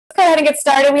going to get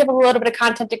started. We have a little bit of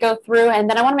content to go through, and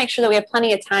then I want to make sure that we have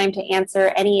plenty of time to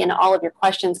answer any and all of your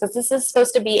questions, because this is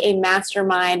supposed to be a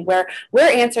mastermind where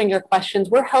we're answering your questions.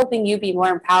 We're helping you be more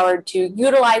empowered to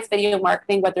utilize video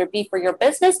marketing, whether it be for your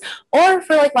business or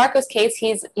for, like Marco's case,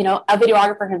 he's, you know, a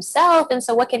videographer himself. And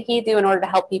so what can he do in order to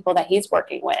help people that he's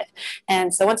working with?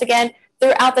 And so once again,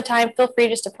 throughout the time, feel free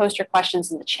just to post your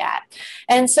questions in the chat.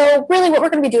 And so really what we're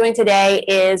going to be doing today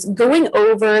is going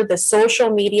over the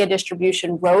social media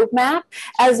distribution roadmap,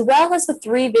 as well as the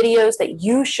 3 videos that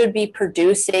you should be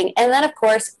producing, and then of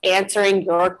course, answering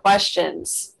your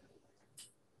questions.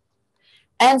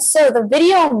 And so the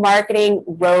video marketing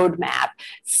roadmap,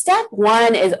 step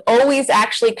 1 is always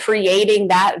actually creating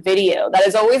that video. That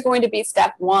is always going to be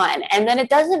step 1. And then it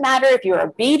doesn't matter if you're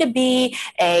a B2B,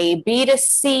 a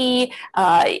B2C,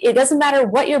 it doesn't matter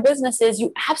what your business is,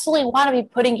 you absolutely want to be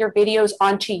putting your videos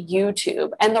onto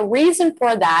YouTube. And the reason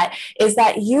for that is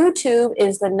that YouTube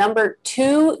is the number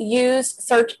 2 used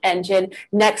search engine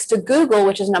next to Google,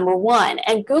 which is number 1.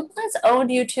 And Google has owned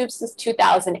YouTube since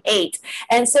 2008.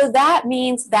 And so that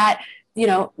means that, you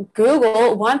know,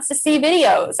 Google wants to see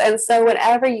videos. And so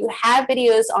whenever you have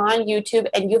videos on YouTube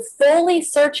and you fully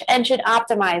search engine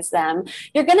optimize them,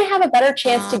 you're going to have a better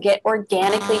chance to get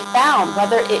organically found,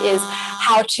 whether it is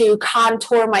how to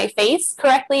contour my face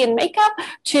correctly in makeup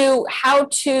to how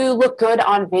to look good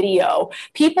on video.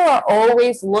 People are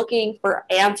always looking for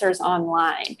answers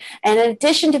online. And in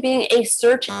addition to being a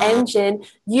search engine,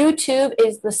 YouTube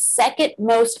is the 2nd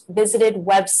most visited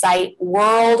website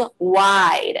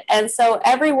worldwide. And so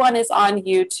everyone is on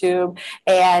YouTube,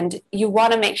 and you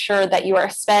want to make sure that you are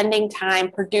spending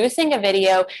time producing a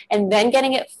video and then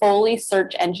getting it fully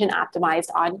search engine optimized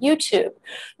on YouTube.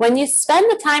 When you spend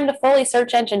the time to fully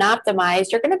search engine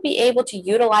optimize, you're going to be able to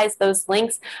utilize those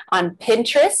links on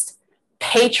Pinterest,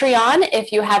 Patreon,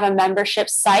 if you have a membership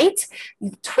site,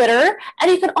 Twitter, and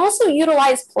you can also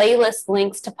utilize playlist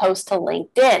links to post to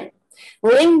LinkedIn.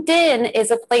 LinkedIn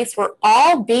is a place where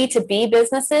all B2B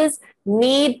businesses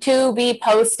need to be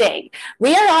posting.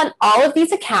 We are on all of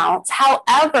these accounts.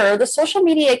 However, the social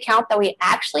media account that we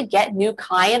actually get new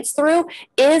clients through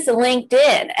is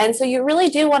LinkedIn. And so you really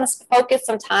do want to focus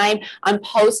some time on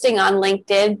posting on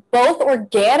LinkedIn, both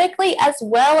organically as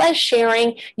well as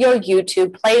sharing your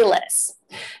YouTube playlists.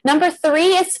 Number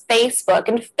 3 is Facebook,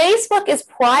 and Facebook is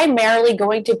primarily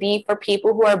going to be for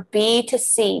people who are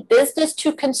B2C, business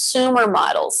to consumer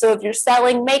models. So if you're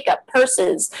selling makeup,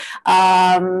 purses,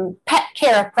 pet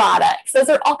care products, those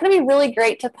are all going to be really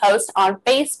great to post on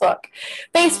Facebook.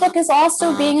 Facebook is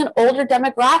also being an older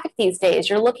demographic these days.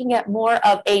 You're looking at more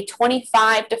of a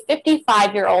 25 to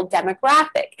 55-year-old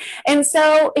demographic. And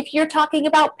so if you're talking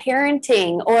about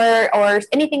parenting or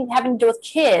anything having to do with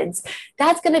kids,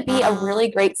 that's going to be a really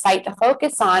great site to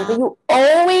focus on, but you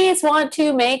always want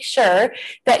to make sure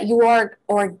that you are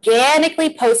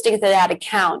organically posting to that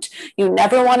account. You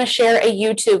never want to share a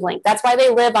YouTube link. That's why they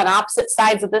live on opposite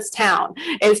sides of this town.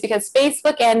 It's because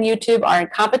Facebook and YouTube are in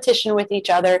competition with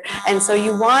each other, and so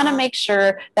you want to make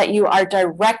sure that you are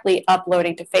directly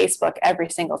uploading to Facebook every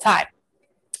single time.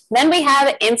 Then we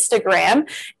have Instagram.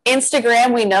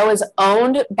 Instagram, we know, is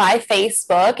owned by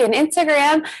Facebook, and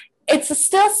Instagram, it's a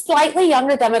still slightly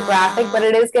younger demographic, but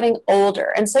it is getting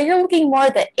older. And so you're looking more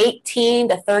at the 18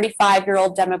 to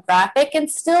 35-year-old demographic, and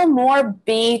still more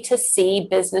B2C,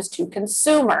 business to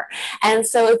consumer. And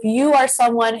so if you are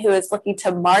someone who is looking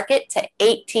to market to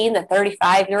 18 to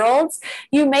 35-year-olds,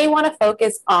 you may want to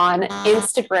focus on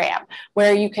Instagram,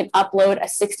 where you can upload a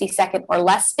 60-second or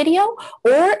less video,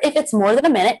 or if it's more than a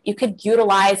minute, you could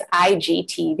utilize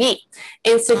IGTV.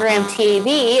 Instagram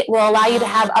TV will allow you to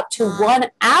have up to 1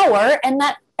 hour, and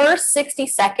that first 60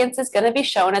 seconds is going to be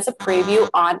shown as a preview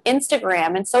on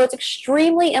Instagram. And so it's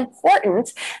extremely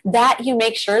important that you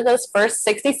make sure those first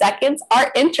 60 seconds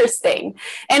are interesting.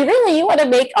 And really, you want to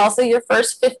make also your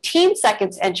first 15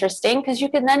 seconds interesting, because you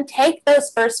can then take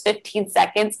those first 15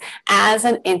 seconds as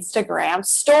an Instagram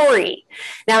story.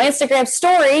 Now, Instagram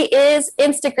story is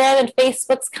Instagram and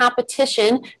Facebook's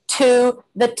competition to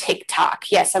the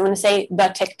TikTok. Yes, I'm going to say the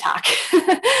TikTok.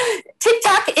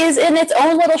 TikTok is in its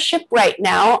own little ship right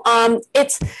now.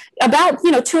 It's about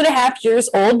 2.5 years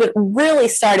old, but really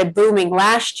started booming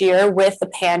last year with the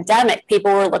pandemic.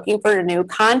 People were looking for new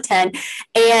content.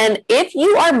 And if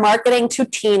you are marketing to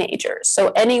teenagers,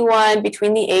 so anyone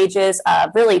between the ages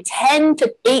of really 10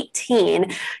 to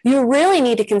 18, you really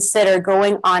need to consider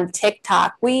going on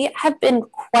TikTok. We have been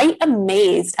quite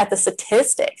amazed at the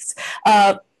statistics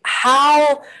of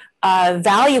how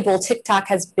valuable TikTok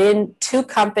has been to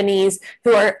companies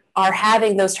who are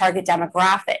having those target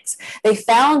demographics. They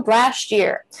found last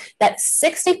year that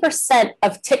 60%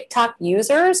 of TikTok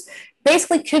users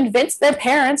basically convinced their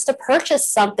parents to purchase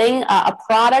something, a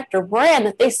product or brand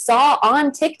that they saw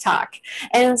on TikTok.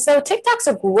 And so TikTok's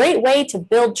a great way to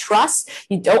build trust.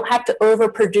 You don't have to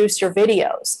overproduce your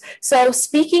videos. So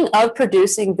speaking of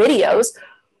producing videos,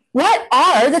 what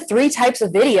are the 3 types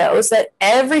of videos that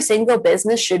every single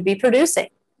business should be producing?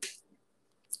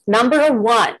 Number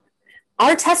 1,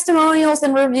 are testimonials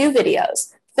and review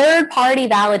videos. Third-party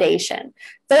validation.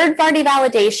 Third-party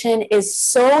validation is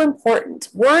so important.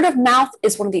 Word of mouth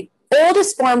is one of the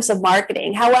oldest forms of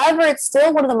marketing. However, it's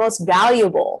still one of the most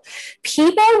valuable.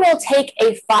 People will take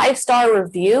a 5-star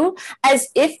review as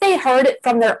if they heard it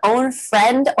from their own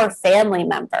friend or family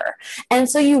member. And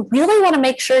so you really want to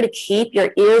make sure to keep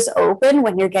your ears open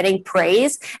when you're getting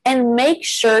praise and make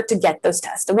sure to get those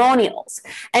testimonials.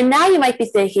 And now you might be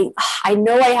thinking, I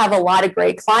know I have a lot of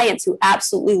great clients who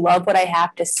absolutely love what I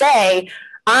have to say.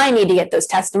 I need to get those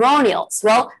testimonials.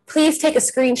 Well, please take a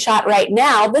screenshot right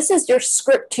now. This is your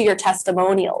script to your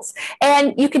testimonials.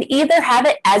 And you can either have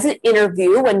it as an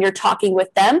interview when you're talking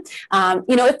with them.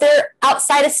 If they're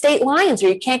outside of state lines or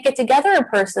you can't get together in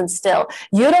person still,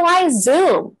 utilize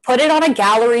Zoom, put it on a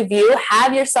gallery view,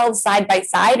 have yourselves side by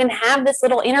side and have this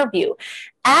little interview.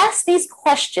 Ask these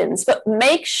questions, but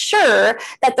make sure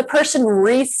that the person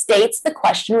restates the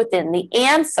question within the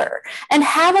answer and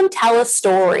have them tell a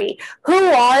story. Who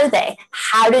are they?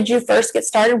 How did you first get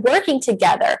started working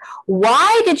together?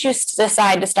 Why did you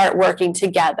decide to start working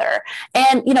together?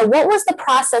 And, what was the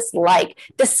process like?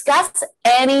 Discuss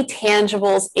any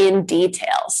tangibles in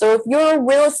detail. So if you're a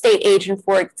real estate agent,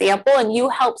 for example, and you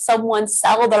help someone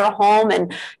sell their home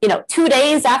and, 2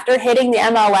 days after hitting the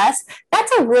MLS,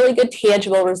 that's a really good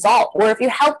tangible result. Or if you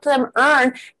help them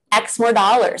earn X more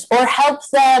dollars or help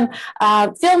them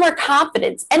feel more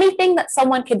confidence, anything that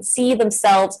someone can see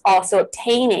themselves also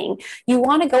obtaining, you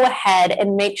want to go ahead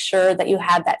and make sure that you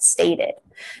have that stated.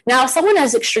 Now, if someone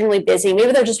is extremely busy,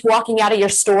 maybe they're just walking out of your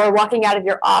store, walking out of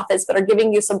your office, but are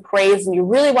giving you some praise and you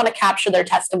really want to capture their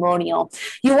testimonial,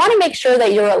 you want to make sure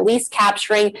that you're at least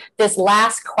capturing this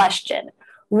last question.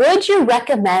 Would you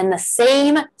recommend the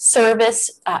same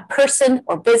service, person,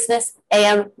 or business,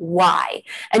 and why?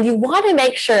 And you want to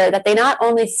make sure that they not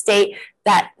only state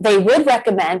that they would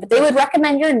recommend, but they would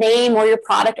recommend your name or your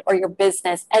product or your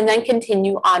business and then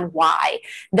continue on why.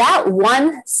 That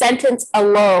one sentence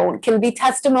alone can be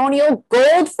testimonial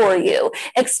gold for you,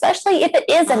 especially if it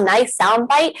is a nice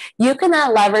soundbite. You can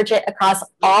then leverage it across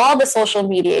all the social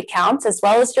media accounts as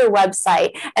well as your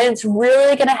website, and it's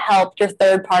really going to help your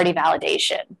third-party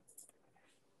validation.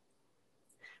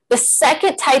 The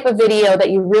second type of video that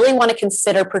you really want to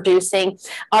consider producing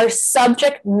are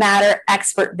subject matter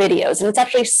expert videos. And it's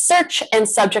actually search and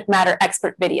subject matter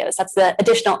expert videos. That's the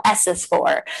additional S's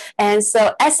for. And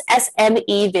so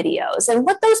SSME videos. And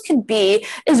what those can be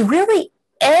is really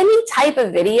any type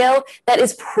of video that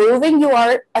is proving you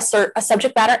are a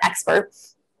subject matter expert.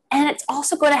 And it's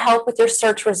also going to help with your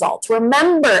search results.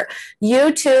 Remember,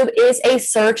 YouTube is a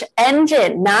search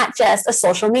engine, not just a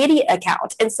social media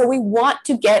account. And so we want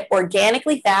to get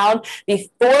organically found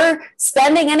before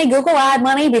spending any Google ad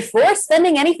money, before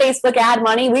spending any Facebook ad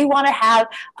money. We want to have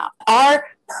our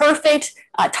perfect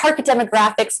target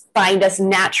demographics find us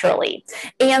naturally.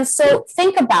 And so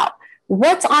think about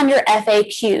what's on your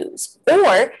FAQs.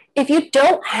 Or if you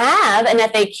don't have an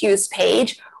FAQs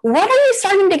page, what are you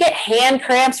starting to get hand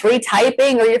cramps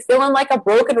retyping, or you're feeling like a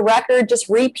broken record just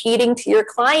repeating to your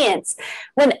clients?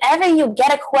 Whenever you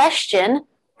get a question,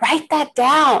 write that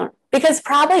down, because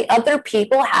probably other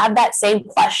people have that same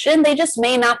question. They just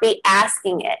may not be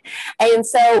asking it. And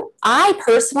so I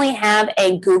personally have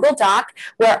a Google Doc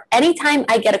where anytime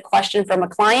I get a question from a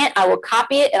client, I will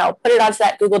copy it and I'll put it onto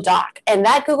that Google Doc. And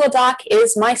that Google Doc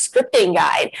is my scripting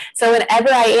guide. So whenever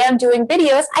I am doing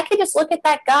videos, I can just look at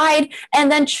that guide and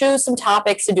then choose some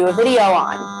topics to do a video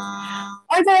on.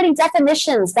 Are there any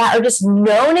definitions that are just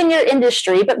known in your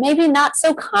industry, but maybe not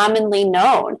so commonly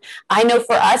known? I know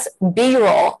for us,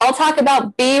 B-roll. I'll talk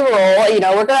about B-roll.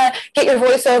 We're going to get your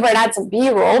voiceover and add some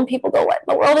B-roll. And people go, what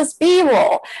in the world is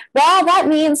B-roll? Well, that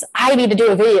means I need to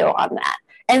do a video on that.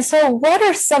 And so what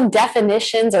are some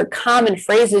definitions or common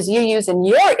phrases you use in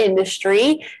your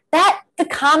industry that the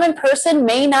common person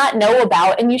may not know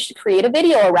about, and you should create a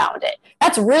video around it?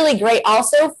 That's really great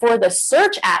also for the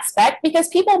search aspect, because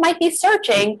people might be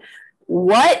searching,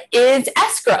 what is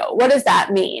escrow? What does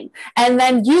that mean? And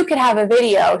then you could have a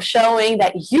video showing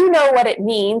that you know what it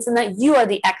means and that you are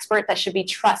the expert that should be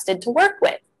trusted to work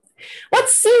with.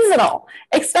 What's seasonal,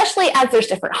 especially as there's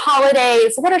different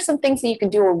holidays? What are some things that you can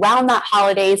do around that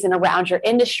holidays and around your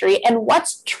industry? And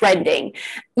what's trending?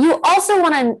 You also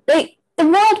want to, the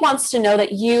world wants to know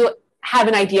that you have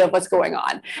an idea of what's going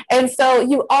on. And so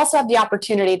you also have the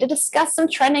opportunity to discuss some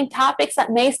trending topics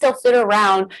that may still fit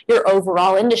around your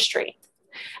overall industry.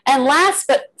 And last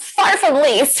but far from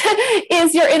least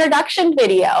is your introduction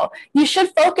video. You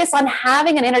should focus on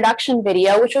having an introduction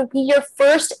video, which would be your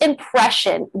first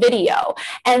impression video.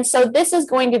 And so this is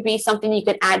going to be something you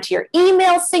can add to your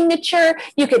email signature.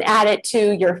 You can add it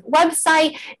to your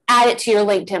website, add it to your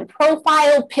LinkedIn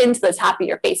profile, pin to the top of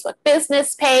your Facebook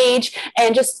business page,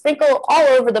 and just sprinkle all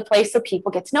over the place so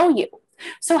people get to know you.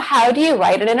 So how do you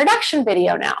write an introduction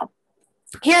video now?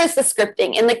 Here's the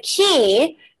scripting. And the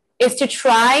key is to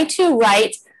try to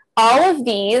write all of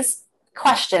these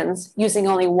questions using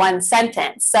only one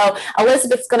sentence. So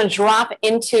Elizabeth's going to drop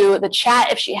into the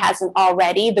chat, if she hasn't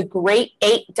already, the Great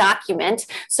 8 document,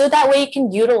 so that way you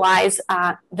can utilize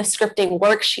the scripting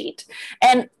worksheet.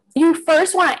 And you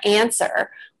first want to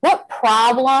answer, what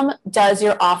problem does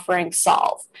your offering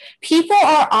solve? People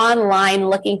are online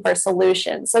looking for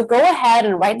solutions. So go ahead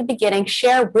and right in the beginning,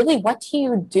 share really what do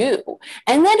you do?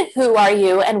 And then who are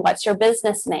you and what's your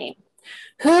business name?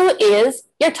 Who is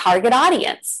your target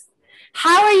audience?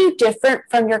 How are you different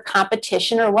from your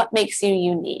competition, or what makes you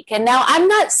unique? And now I'm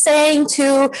not saying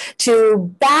to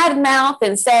badmouth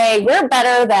and say we're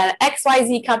better than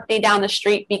XYZ company down the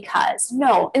street because,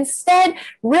 no, instead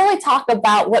really talk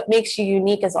about what makes you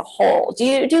unique as a whole. Do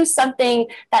you do something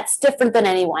that's different than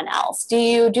anyone else? Do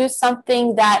you do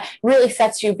something that really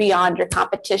sets you beyond your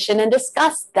competition, and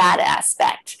discuss that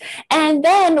aspect? And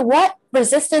then what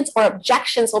resistance or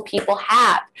objections will people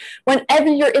have? Whenever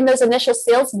you're in those initial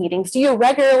sales meetings, do you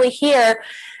regularly hear,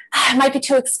 it might be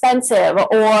too expensive, or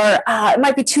it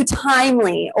might be too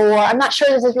timely, or I'm not sure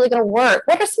this is really going to work?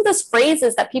 What are some of those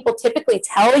phrases that people typically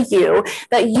tell you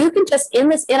that you can just, in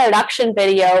this introduction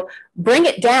video, bring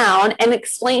it down and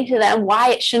explain to them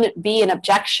why it shouldn't be an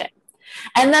objection?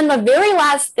 And then the very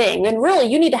last thing, and really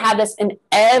you need to have this in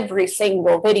every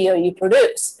single video you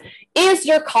produce, is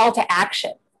your call to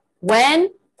action. When,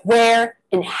 where,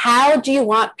 and how do you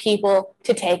want people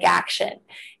to take action?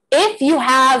 If you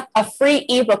have a free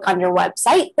ebook on your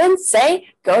website, then say,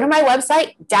 go to my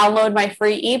website, download my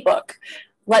free ebook.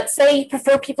 Let's say you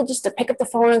prefer people just to pick up the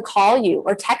phone and call you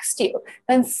or text you,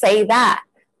 then say that.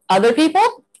 Other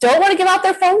people don't want to give out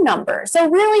their phone number. So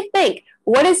really think,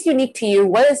 what is unique to you?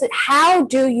 What is it? How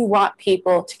do you want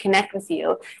people to connect with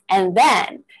you? And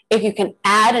then if you can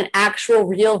add an actual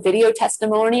real video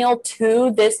testimonial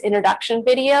to this introduction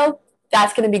video,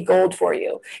 that's going to be gold for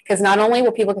you, because not only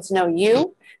will people get to know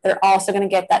you, they're also going to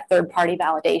get that third-party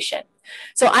validation.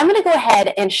 So I'm going to go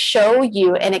ahead and show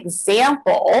you an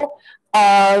example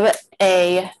of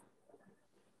a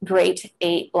Great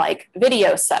 8-like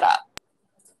video setup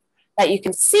that you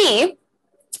can see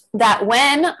that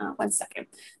when,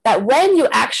 that when you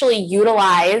actually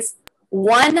utilize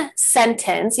one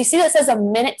sentence, you see that says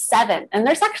 1:07, and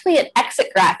there's actually an exit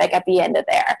graphic at the end of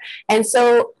there. And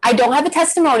so I don't have a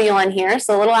testimonial in here,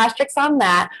 so a little asterisk on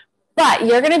that, but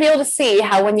you're going to be able to see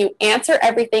how when you answer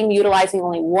everything utilizing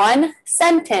only one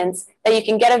sentence, that you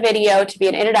can get a video to be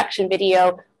an introduction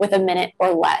video with a minute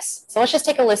or less. So let's just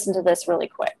take a listen to this really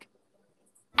quick.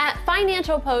 At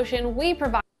Financial Potion, we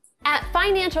provide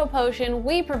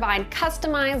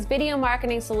customized video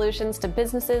marketing solutions to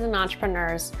businesses and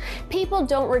entrepreneurs. People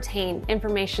don't retain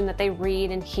information that they read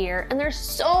and hear, and there's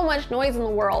so much noise in the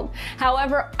world.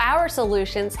 However, our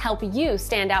solutions help you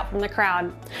stand out from the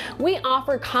crowd. We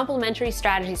offer complimentary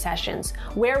strategy sessions.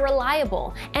 We're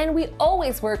reliable, and we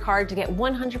always work hard to get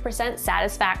 100%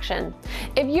 satisfaction.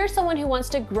 If you're someone who wants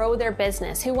to grow their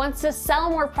business, who wants to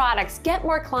sell more products, get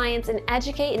more clients, and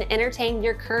educate and entertain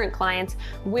your current clients,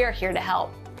 we're here to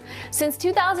help. Since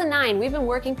 2009, we've been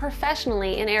working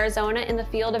professionally in Arizona in the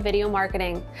field of video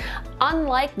marketing.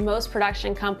 Unlike most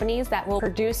production companies that will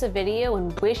produce a video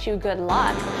and wish you good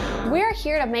luck, we're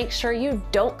here to make sure you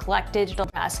don't collect digital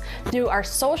dust through our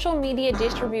social media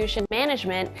distribution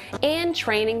management and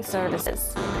training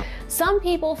services. Some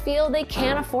people feel they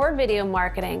can't afford video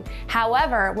marketing.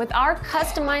 However, with our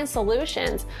customized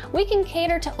solutions, we can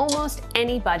cater to almost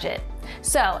any budget.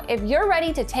 So if you're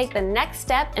ready to take the next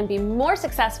step and be more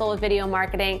successful with video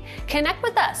marketing, connect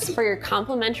with us for your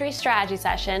complimentary strategy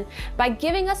session by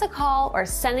giving us a call or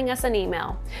sending us an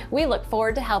email. We look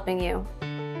forward to helping you.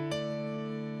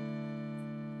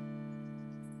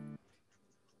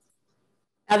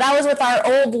 Now that was with our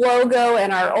old logo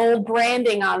and our old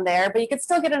branding on there, but you could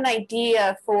still get an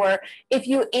idea for if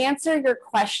you answer your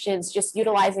questions just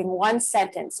utilizing one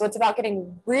sentence. So it's about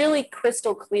getting really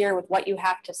crystal clear with what you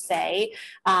have to say,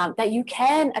 that you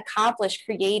can accomplish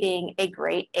creating a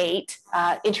grade 8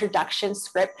 introduction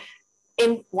script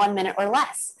in 1 minute or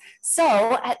less.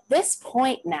 So at this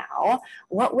point now,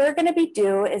 what we're going to be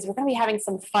doing is we're going to be having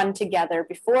some fun together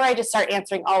before I just start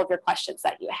answering all of your questions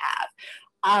that you have.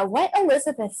 What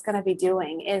Elizabeth's going to be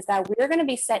doing is that we're going to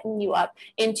be setting you up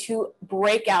into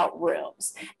breakout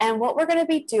rooms. And what we're going to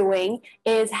be doing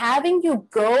is having you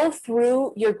go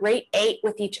through your grade 8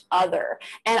 with each other.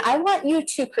 And I want you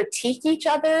to critique each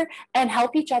other and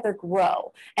help each other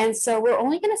grow. And so we're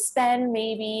only going to spend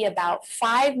maybe about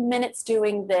 5 minutes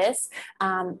doing this.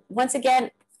 Once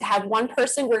again, have one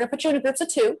person, we're going to put you in groups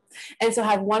of 2. And so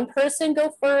have one person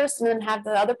go first and then have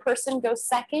the other person go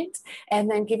second,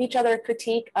 and then give each other a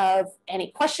critique of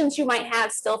any questions you might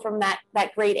have still from that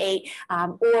grade 8,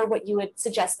 or what you would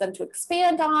suggest them to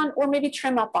expand on or maybe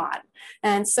trim up on.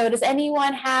 And so does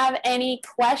anyone have any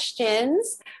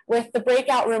questions with the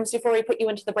breakout rooms before we put you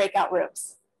into the breakout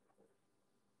rooms?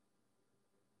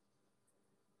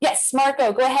 Yes,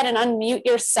 Marco, go ahead and unmute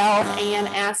yourself and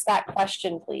ask that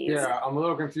question, please. Yeah, I'm a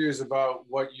little confused about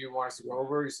what you want us to go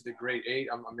over. You said the grade 8.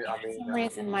 For some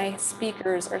reason, my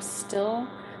speakers are still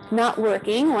not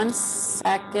working. 1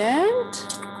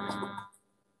 second.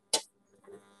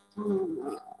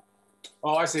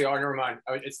 Oh, I see. Oh, never mind.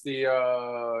 It's the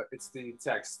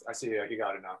text. I see it. You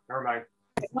got it now. Never mind.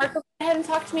 Marco, go ahead and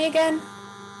talk to me again.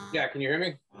 Yeah, can you hear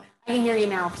me? I can hear you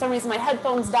now. For some reason, my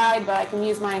headphones died, but I can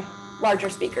use my larger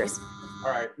speakers. All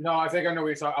right. No, I think I know what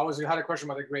you're talking. I had a question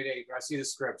about the grade 8, but I see the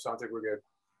script, so I think we're good.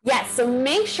 Yes, so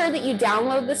make sure that you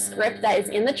download the script that is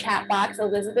in the chat box.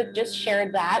 Elizabeth just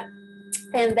shared that.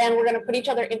 And then we're going to put each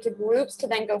other into groups to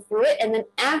then go through it. And then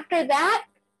after that,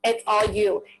 it's all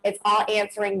you. It's all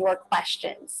answering your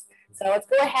questions. So let's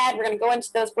go ahead. We're going to go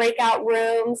into those breakout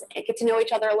rooms and get to know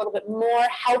each other a little bit more,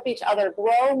 help each other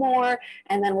grow more,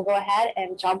 and then we'll go ahead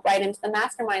and jump right into the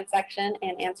mastermind section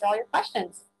and answer all your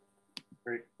questions.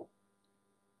 Great.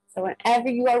 So whenever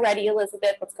you are ready,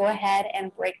 Elizabeth, let's go ahead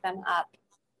and break them up.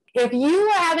 If you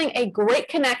are having a great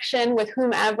connection with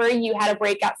whomever you had a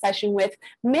breakout session with,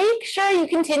 make sure you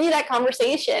continue that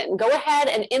conversation. Go ahead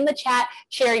and in the chat,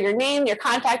 share your name, your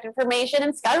contact information,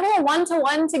 and schedule a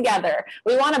one-to-one together.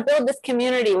 We want to build this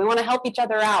community. We want to help each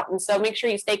other out, and so make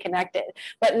sure you stay connected.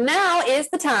 But now is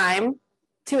the time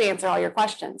to answer all your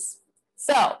questions.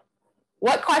 So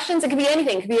what questions? It could be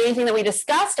anything. It could be anything that we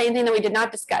discussed, anything that we did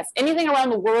not discuss, anything around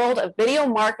the world of video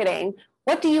marketing.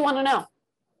 What do you want to know?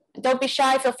 Don't be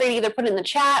shy. Feel free to either put it in the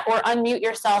chat or unmute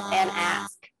yourself and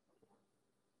ask.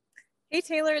 Hey,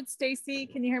 Taylor, it's Stacy.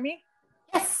 Can you hear me?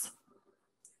 Yes.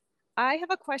 I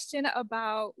have a question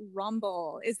about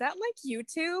Rumble. Is that like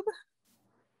YouTube?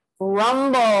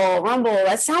 Rumble.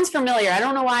 That sounds familiar. I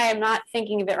don't know why I'm not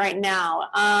thinking of it right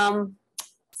now.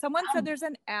 Someone said there's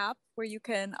an app where you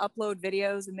can upload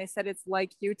videos, and they said it's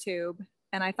like YouTube.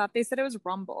 And I thought they said it was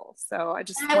Rumble. So I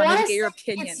just wanted to get your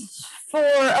opinion.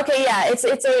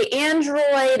 It's a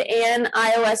Android and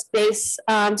iOS based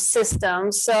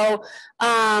system. So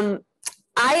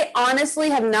I honestly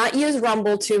have not used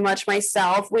Rumble too much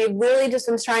myself. We've really just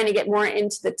been trying to get more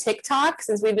into the TikTok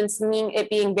since we've been seeing it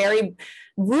being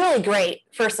really great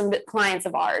for some clients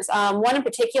of ours. One in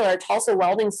particular, Tulsa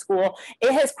Welding School,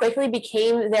 it has quickly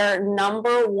became their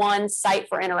 #1 site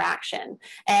for interaction.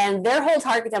 And their whole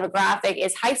target demographic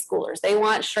is high schoolers. They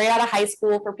want straight out of high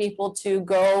school for people to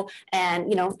go and,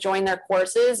 join their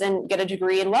courses and get a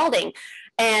degree in welding.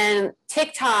 And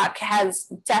TikTok has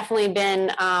definitely been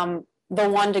the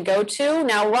one to go to.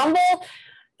 Now, Rumble,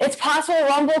 it's possible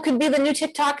Rumble could be the new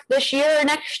TikTok this year or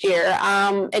next year.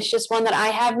 It's just one that I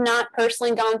have not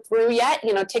personally gone through yet.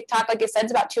 TikTok, like I said,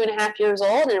 is about 2.5 years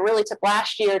old, and it really took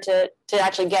last year to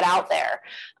actually get out there.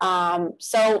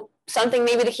 So something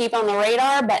maybe to keep on the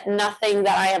radar, but nothing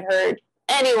that I have heard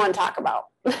anyone talk about.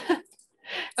 So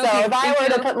Okay, if I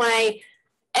were to put my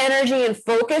energy and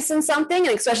focus in something,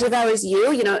 and especially if I was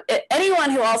you,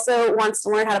 anyone who also wants to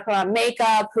learn how to put on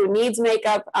makeup, who needs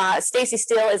makeup, Stacy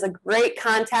Steele is a great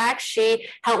contact. She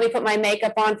helped me put my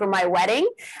makeup on for my wedding.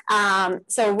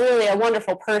 So really a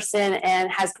wonderful person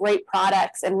and has great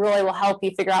products and really will help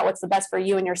you figure out what's the best for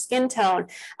you and your skin tone.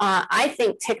 I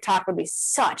think TikTok would be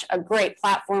such a great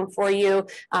platform for you.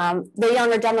 The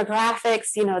younger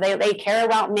demographics, they care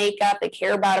about makeup, they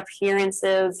care about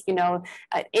appearances.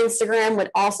 Instagram would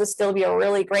also still be a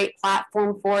really great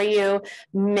platform for you.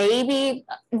 Maybe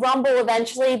Rumble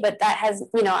eventually, but that has,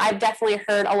 I've definitely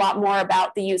heard a lot more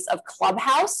about the use of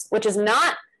Clubhouse, which is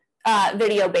not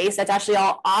video based. That's actually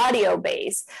all audio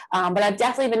based. But I've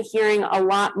definitely been hearing a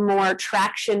lot more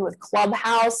traction with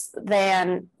Clubhouse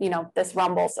than, this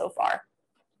Rumble so far.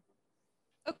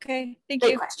 Okay, thank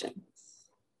Great you. question.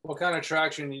 What kind of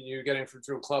traction are you getting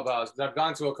through Clubhouse? I've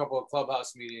gone to a couple of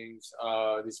Clubhouse meetings.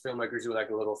 These filmmakers do like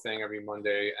a little thing every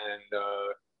Monday, and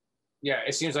yeah,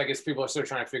 it seems like people are still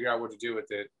trying to figure out what to do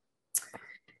with it.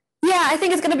 Yeah, I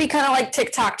think it's going to be kind of like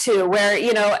TikTok too, where,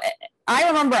 I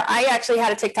remember I actually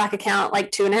had a TikTok account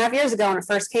like 2.5 years ago when it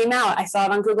first came out. I saw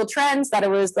it on Google Trends that it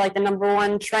was like the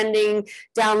 #1 trending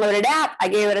downloaded app. I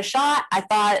gave it a shot. I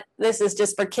thought this is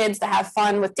just for kids to have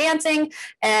fun with dancing,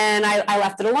 and I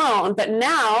left it alone. But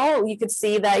now you could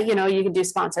see that, you can do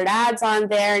sponsored ads on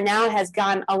there. Now it has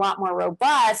gotten a lot more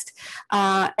robust,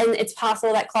 and it's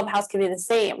possible that Clubhouse can be the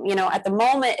same. At the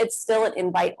moment, it's still an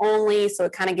invite only, so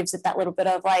it kind of gives it that little bit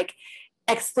of like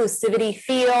exclusivity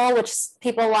feel, which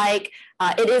people like.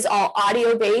 It is all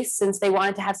audio based since they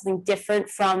wanted to have something different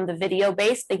from the video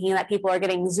based, thinking that people are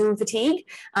getting Zoom fatigue.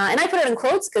 And I put it in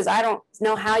quotes because I don't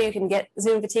know how you can get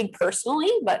Zoom fatigue personally,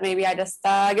 but maybe I just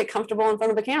get comfortable in front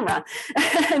of the camera.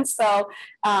 And so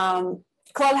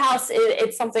Clubhouse,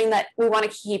 it's something that we want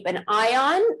to keep an eye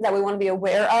on, that we want to be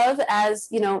aware of as,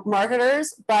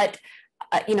 marketers, but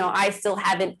I still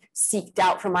haven't seeked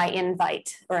out for my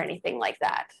invite or anything like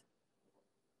that.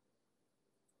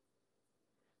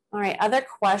 All right, other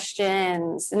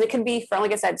questions. And it can be from,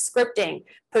 like I said, scripting,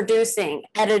 producing,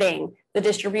 editing, the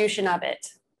distribution of it.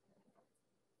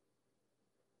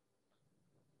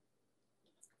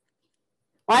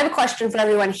 Well, I have a question for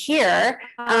everyone here.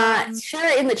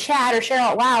 Share it in the chat or share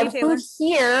out loud. Who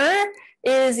here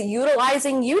is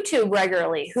utilizing YouTube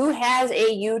regularly? Who has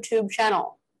a YouTube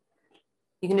channel?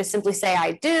 You can just simply say,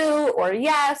 I do, or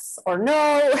yes, or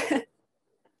no.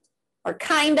 Or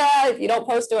kinda, if you don't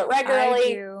post to it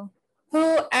regularly. I do.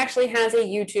 Who actually has a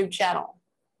YouTube channel?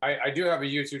 I do have a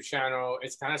YouTube channel.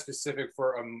 It's kind of specific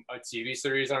for a TV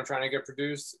series that I'm trying to get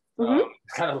produced.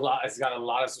 It's got a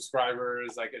lot of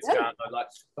subscribers. Like it's got a lot,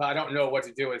 but I don't know what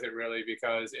to do with it really,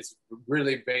 because it's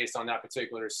really based on that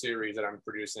particular series that I'm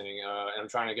producing. And I'm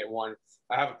trying to get one.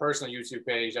 I have a personal YouTube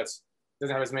page that's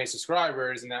doesn't have as many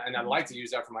subscribers, and I'd like to use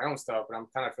that for my own stuff, but I'm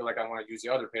kind of feel like I want to use the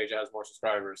other page that has more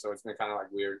subscribers. So it's been kind of like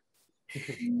weird.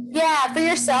 Yeah, for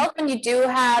yourself, when you do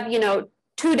have,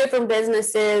 2 different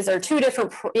businesses or 2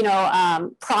 different,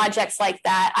 projects like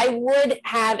that, I would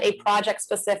have a project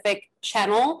specific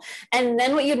channel. And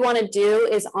then what you'd want to do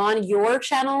is on your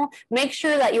channel, make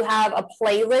sure that you have a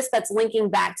playlist that's linking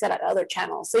back to that other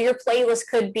channel. So your playlist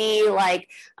could be like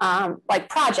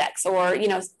projects or,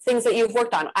 things that you've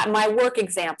worked on, my work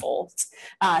examples,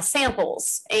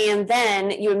 samples. And then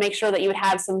you would make sure that you would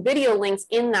have some video links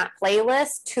in that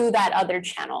playlist to that other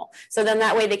channel. So then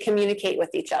that way they communicate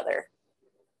with each other.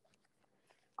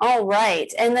 All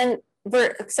right. And then,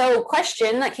 so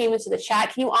question that came into the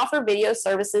chat, can you offer video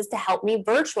services to help me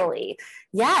virtually?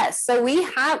 Yes. So we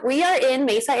are in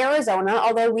Mesa, Arizona,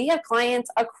 although we have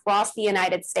clients across the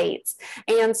United States.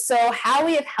 And so how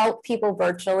we have helped people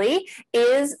virtually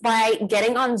is by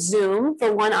getting on Zoom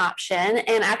for one option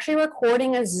and actually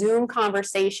recording a Zoom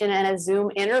conversation and a Zoom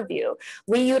interview.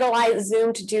 We utilize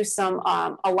Zoom to do some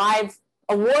a live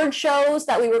award shows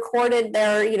that we recorded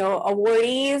their,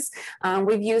 awardees.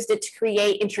 We've used it to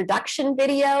create introduction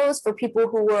videos for people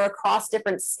who were across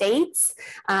different states.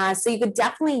 So you could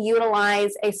definitely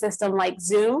utilize a system like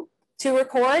Zoom to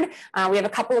record. We have a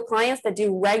couple of clients that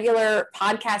do regular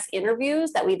podcast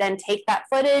interviews that we then take that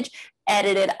footage,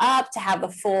 edit it up to have the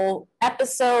full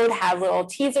episode, have little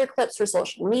teaser clips for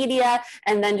social media,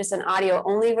 and then just an audio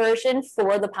only version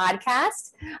for the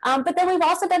podcast. But then we've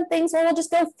also done things where we'll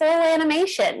just go full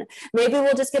animation. Maybe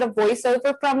we'll just get a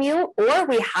voiceover from you, or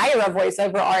we hire a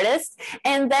voiceover artist,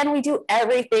 and then we do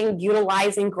everything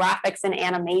utilizing graphics and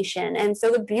animation. And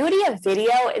so the beauty of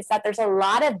video is that there's a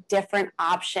lot of different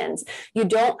options. You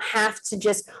don't have to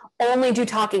just only do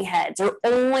talking heads or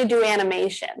only do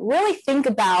animation. Really think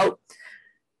about,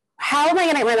 how am I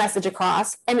going to get my message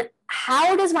across, and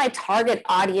how does my target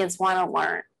audience want to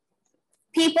learn?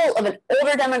 People of an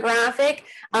older demographic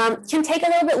can take a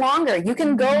little bit longer. You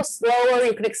can go slower.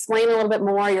 You can explain a little bit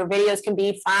more. Your videos can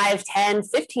be 5, 10,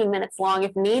 15 minutes long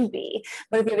if need be.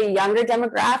 But if you have a younger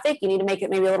demographic, you need to make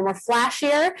it maybe a little more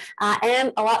flashier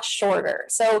and a lot shorter.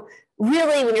 So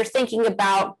really, when you're thinking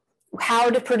about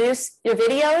how to produce your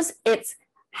videos, it's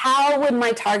how would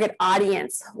my target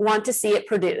audience want to see it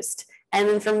produced? And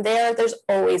then from there, there's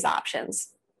always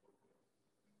options.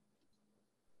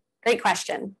 Great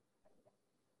question.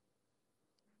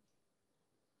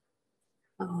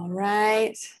 All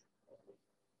right.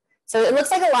 So it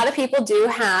looks like a lot of people do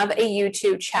have a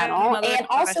YouTube channel. And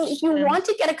also, if you want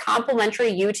to get a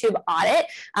complimentary YouTube audit,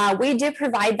 we do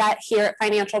provide that here at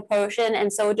Financial Potion.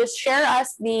 And so just share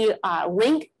us the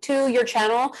link to your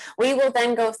channel. We will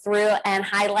then go through and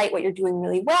highlight what you're doing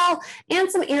really well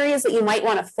and some areas that you might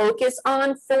want to focus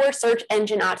on for search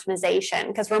engine optimization.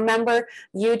 Because remember,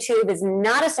 YouTube is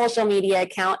not a social media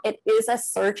account, it is a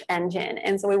search engine.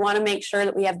 And so we want to make sure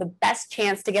that we have the best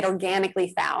chance to get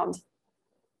organically found.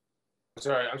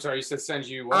 I'm sorry, you said send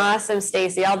you what? Awesome,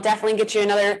 Stacy. I'll definitely get you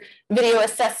another video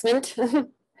assessment.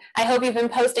 I hope you've been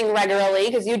posting regularly,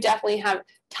 because you definitely have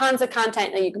tons of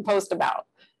content that you can post about,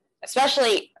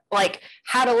 especially like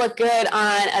how to look good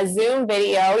on a Zoom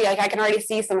video. Like I can already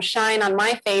see some shine on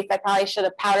my face. I probably should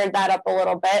have powdered that up a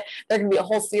little bit. There can be a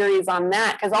whole series on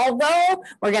that, because although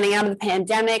we're getting out of the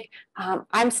pandemic,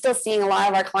 I'm still seeing a lot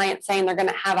of our clients saying they're going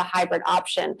to have a hybrid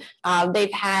option.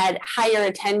 They've had higher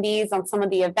attendees on some of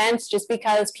the events just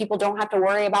because people don't have to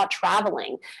worry about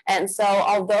traveling. And so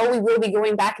although we will be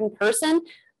going back in person,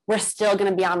 we're still going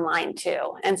to be online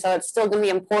too. And so it's still going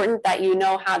to be important that you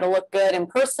know how to look good in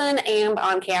person and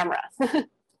on camera.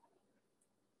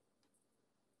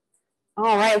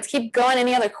 All right, let's keep going.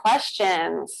 Any other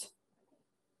questions?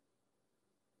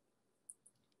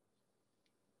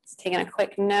 Just taking a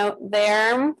quick note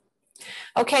there.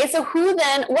 Okay, so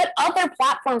what other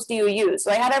platforms do you use? So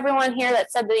I had everyone here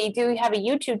that said that you do have a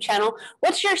YouTube channel.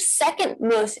 What's your second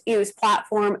most used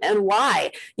platform and why?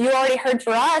 You already heard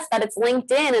for us that it's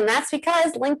LinkedIn, and that's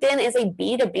because LinkedIn is a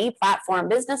B2B platform,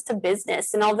 business to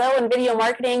business. And although in video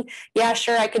marketing, yeah,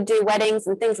 sure, I could do weddings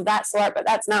and things of that sort, but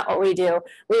that's not what we do.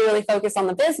 We really focus on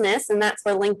the business, and that's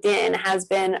where LinkedIn has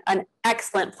been an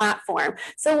excellent platform.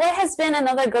 So what has been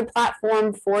another good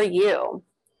platform for you?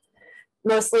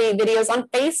 Mostly videos on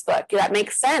Facebook. That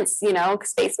makes sense,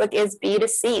 because Facebook is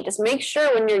B2C. Just make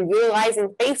sure when you're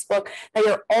utilizing Facebook that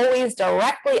you're always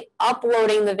directly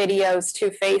uploading the videos to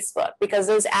Facebook, because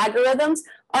those algorithms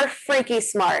are freaky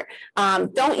smart.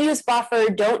 Don't use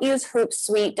Buffer, don't use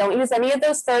Hootsuite, don't use any of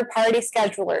those third-party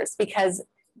schedulers, because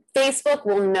Facebook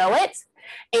will know it.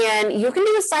 And you can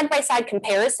do a side-by-side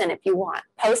comparison if you want.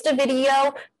 Post a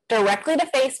video directly to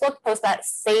Facebook, post that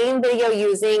same video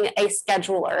using a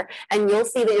scheduler, and you'll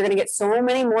see that you're going to get so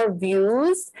many more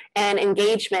views and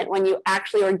engagement when you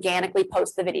actually organically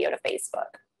post the video to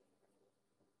Facebook.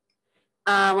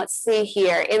 Let's see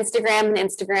here. Instagram and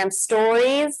Instagram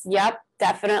stories. Yep,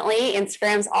 definitely.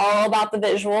 Instagram's all about the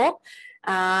visual.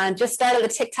 Just started a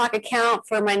TikTok account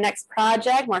for my next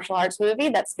project, martial arts movie.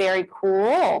 That's very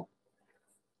cool.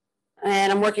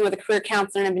 And I'm working with a career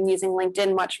counselor, and I've been using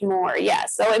LinkedIn much more. Yeah,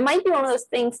 so it might be one of those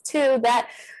things too that,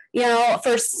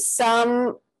 for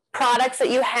some products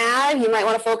that you have, you might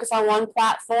want to focus on one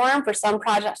platform. For some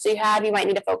projects you have, you might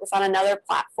need to focus on another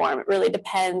platform. It really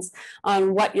depends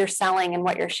on what you're selling and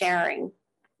what you're sharing.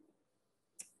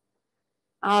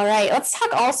 All right, let's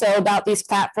talk also about these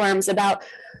platforms, about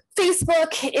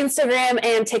Facebook, Instagram,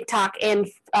 and TikTok in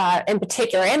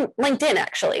particular, and LinkedIn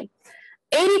actually.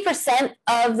 80%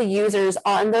 of the users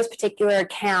on those particular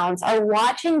accounts are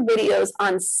watching videos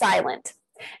on silent.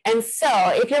 And so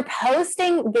if you're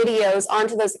posting videos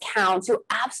onto those accounts, you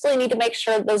absolutely need to make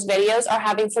sure that those videos are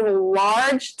having some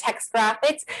large text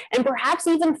graphics and perhaps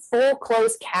even full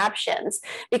closed captions,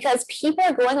 because people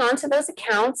are going onto those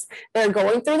accounts, they're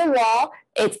going through the wall,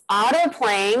 it's auto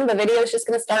playing, the video is just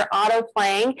going to start auto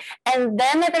playing, and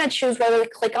then they're going to choose whether to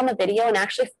click on the video and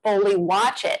actually fully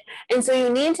watch it. And so you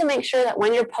need to make sure that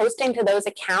when you're posting to those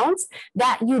accounts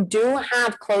that you do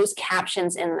have closed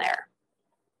captions in there.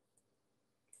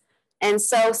 And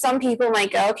so some people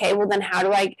might go, okay, well then how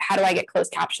do I get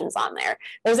closed captions on there?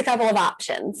 There's a couple of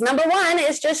options. Number one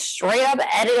is just straight up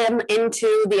edit them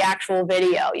into the actual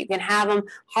video. You can have them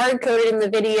hard coded in the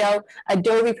video.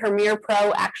 Adobe Premiere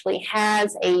Pro actually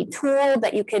has a tool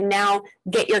that you can now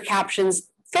get your captions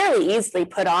fairly easily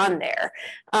put on there.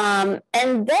 And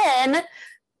then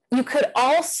you could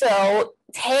also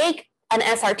take an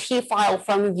SRT file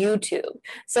from YouTube.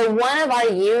 So one of our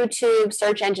YouTube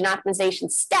search engine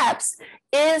optimization steps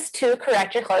is to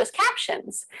correct your closed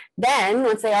captions. Then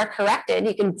once they are corrected,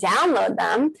 you can download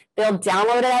them. They'll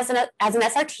download it as an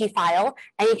SRT file,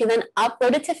 and you can then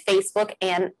upload it to Facebook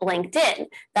and LinkedIn.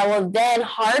 That will then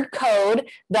hard code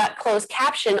that closed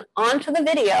caption onto the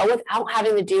video without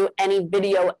having to do any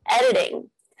video editing.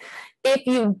 If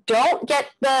you don't get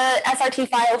the SRT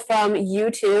file from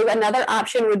YouTube, another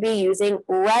option would be using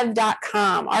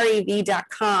rev.com,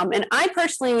 rev.com. And I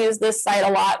personally use this site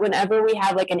a lot whenever we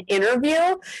have like an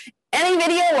interview. Any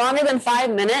video longer than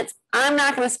 5 minutes, I'm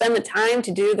not going to spend the time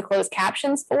to do the closed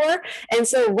captions for. And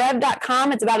so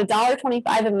Rev.com, it's about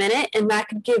 $1.25 a minute, and that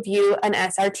could give you an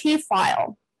SRT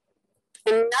file.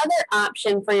 Another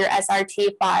option for your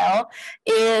SRT file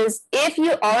is if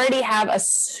you already have a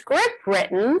script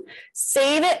written,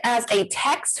 save it as a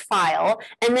text file,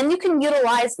 and then you can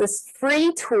utilize this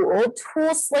free tool,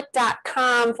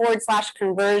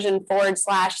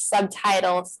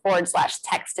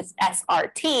 toolslick.com/conversion/subtitles/text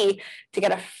SRT to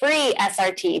get a free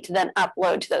SRT to then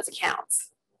upload to those accounts.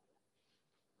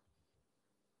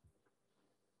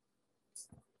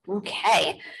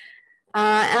 Okay.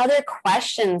 Other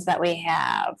questions that we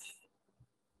have.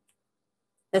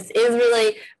 This is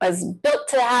really was built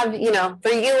to have, for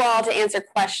you all to answer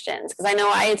questions, because I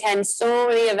know I attend so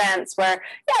many events where,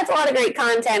 yeah, it's a lot of great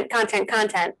content,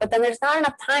 but then there's not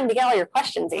enough time to get all your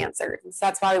questions answered. So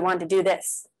that's why we wanted to do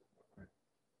this.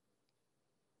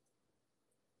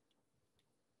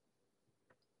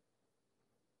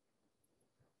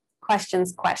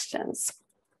 Questions.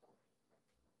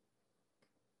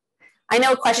 I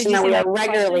know a question that we are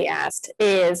regularly asked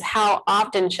is, how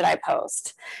often should I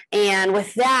post? And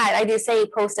with that, I do say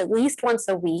post at least once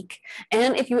a week.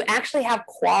 And if you actually have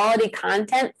quality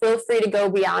content, feel free to go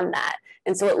beyond that.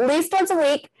 And so at least once a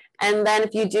week. And then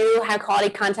if you do have quality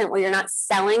content where you're not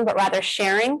selling, but rather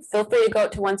sharing, feel free to go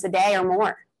up to once a day or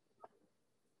more.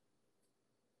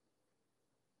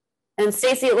 And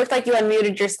Stacy, it looked like you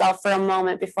unmuted yourself for a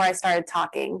moment before I started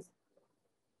talking.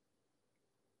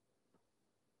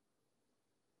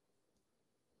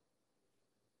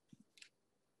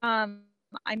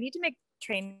 I need to make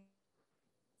training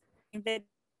vid.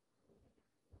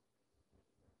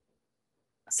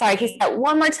 Sorry, can you say that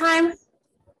one more time?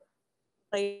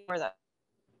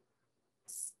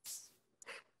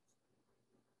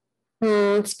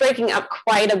 It's breaking up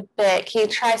quite a bit. Can you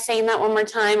try saying that one more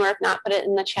time, or if not, put it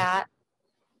in the chat?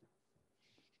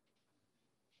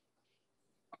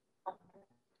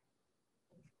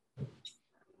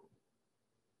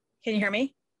 Can you hear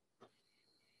me?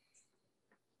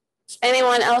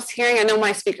 Anyone else hearing? I know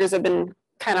my speakers have been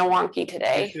kind of wonky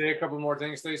today. Say a couple more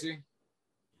things, Stacy.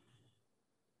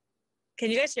 Can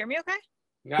you guys hear me okay?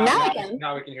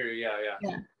 Now we can hear you.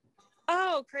 Yeah.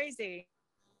 Oh, crazy.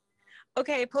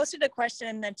 Okay, I posted a question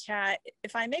in the chat.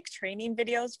 If I make training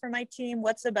videos for my team,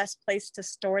 what's the best place to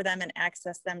store them and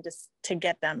access them to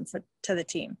get them to the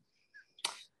team?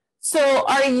 So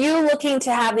are you looking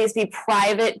to have these be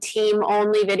private team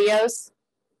only videos?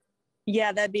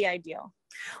 Yeah, that'd be ideal.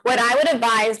 What I would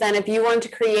advise then, if you want to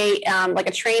create like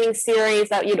a training series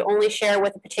that you'd only share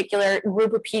with a particular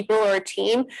group of people or a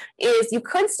team, is you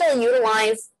could still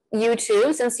utilize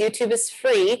YouTube, since YouTube is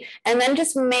free, and then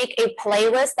just make a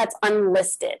playlist that's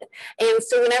unlisted. And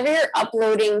so whenever you're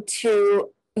uploading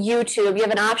to YouTube, you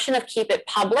have an option of keep it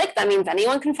public. That means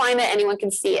anyone can find it, anyone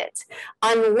can see it.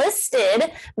 Unlisted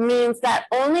means that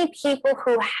only people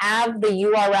who have the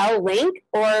URL link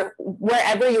or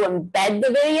wherever you embed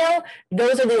the video,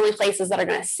 those are the only places that are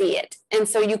going to see it. And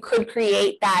so you could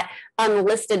create that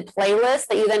unlisted playlist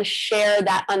that you then share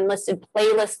that unlisted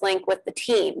playlist link with the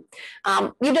team.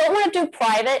 You don't want to do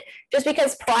private, just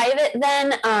because private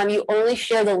then you only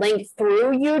share the link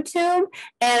through YouTube,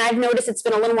 and I've noticed it's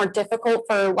been a little more difficult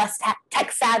for less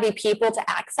tech savvy people to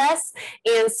access.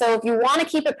 And so if you want to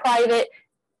keep it private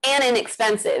and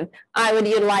inexpensive, I would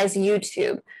utilize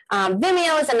YouTube.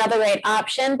 Vimeo is another great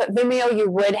option, but Vimeo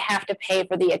you would have to pay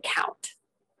for the account.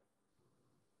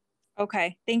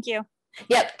 Okay, thank you.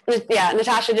 Yep, yeah,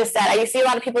 Natasha just said, I see a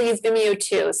lot of people use Vimeo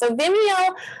too. So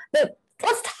Vimeo,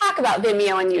 let's talk about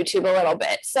Vimeo and YouTube a little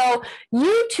bit. So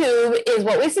YouTube is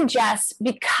what we suggest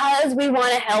because we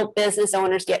want to help business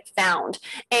owners get found.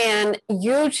 And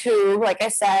YouTube, like I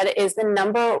said, is the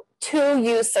 #2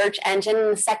 used search engine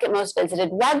and the second most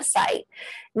visited website.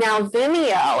 Now,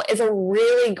 Vimeo is a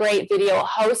really great video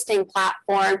hosting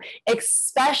platform,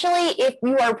 especially if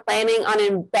you are planning on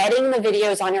embedding the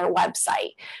videos on your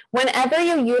website. Whenever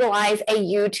you utilize a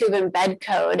YouTube embed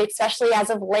code, especially as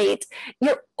of late,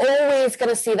 you're always going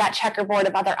to see that checkerboard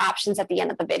of other options at the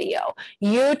end of the video.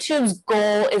 YouTube's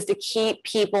goal is to keep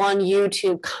people on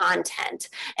YouTube content.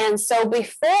 And so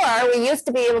before, we used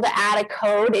to be able to add a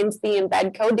code into the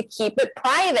embed code to keep it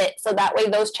private, so that way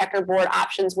those checkerboard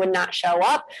options would not show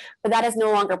up, but that is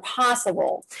no longer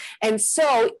possible. And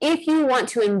so if you want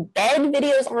to embed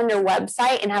videos on your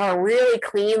website and have a really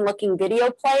clean looking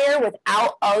video player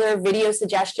without other video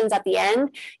suggestions at the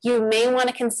end, you may want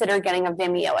to consider getting a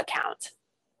Vimeo account.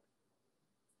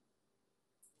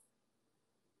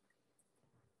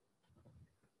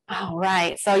 All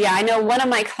right. So yeah, I know one of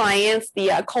my clients,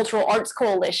 the Cultural Arts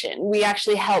Coalition, we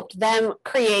actually helped them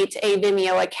create a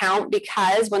Vimeo account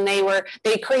because when they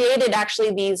created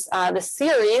actually these the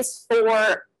series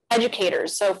for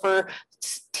educators, so for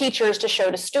teachers to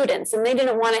show to students, and they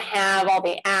didn't want to have all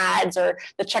the ads or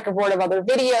the checkerboard of other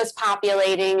videos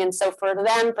populating, and so for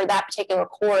them, for that particular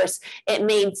course, it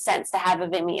made sense to have a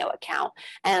Vimeo account.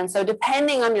 And so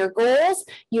depending on your goals,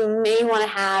 you may want to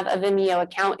have a Vimeo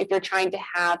account if you're trying to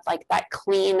have like that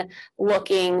clean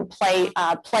looking player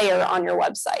on your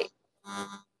website.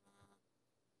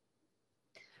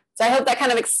 So I hope that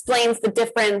kind of explains the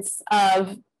difference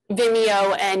of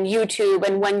Vimeo and YouTube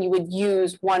and when you would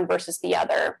use one versus the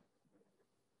other.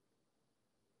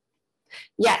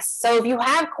 Yes, so if you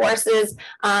have courses,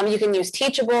 you can use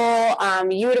Teachable,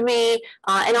 Udemy,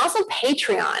 and also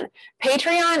Patreon.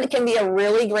 Patreon can be a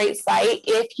really great site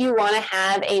if you want to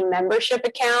have a membership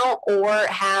account or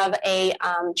have a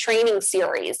training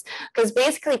series. Because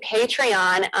basically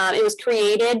Patreon, it was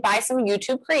created by some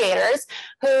YouTube creators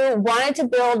who wanted to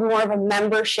build more of a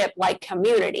membership-like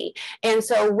community. And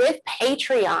so with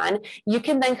Patreon, you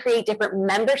can then create different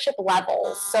membership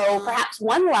levels. So perhaps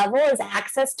one level is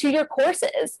access to your courses.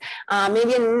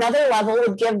 Maybe another level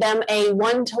would give them a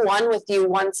one-to-one with you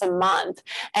once a month.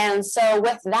 And so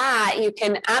with that, you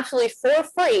can absolutely for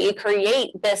free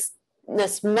create this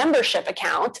membership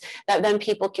account that then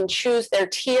people can choose their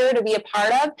tier to be a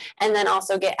part of, and then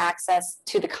also get access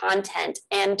to the content.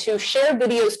 And to share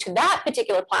videos to that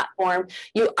particular platform,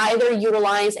 you either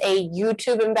utilize a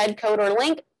YouTube embed code or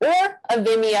link or a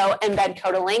Vimeo embed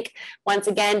code or link. Once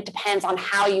again, depends on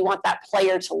how you want that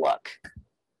player to look.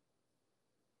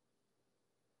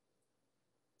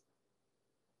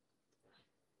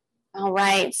 All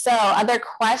right, so other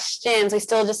questions? We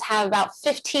still just have about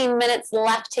 15 minutes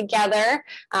left together.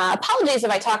 Apologies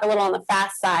if I talk a little on the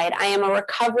fast side. I am a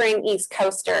recovering East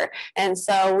Coaster, and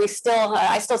so I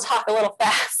still talk a little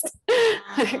fast.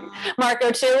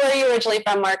 Marco too, where are you originally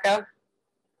from, Marco?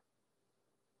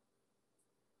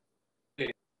 New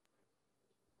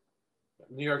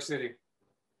York City.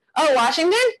 Oh,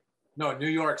 Washington? No, New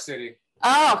York City.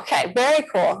 Oh, okay, very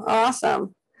cool,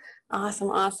 awesome.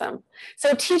 Awesome, awesome.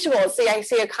 So Teachable, see, I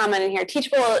see a comment in here.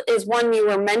 Teachable is one you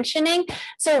were mentioning.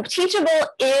 So Teachable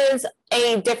is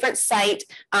a different site.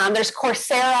 There's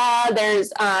Coursera,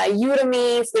 there's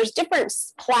Udemy, there's different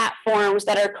platforms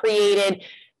that are created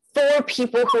for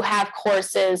people who have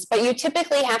courses, but you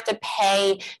typically have to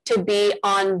pay to be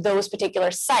on those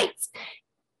particular sites.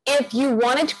 If you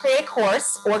wanted to create a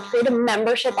course or create a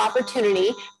membership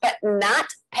opportunity, but not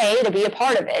pay to be a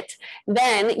part of it,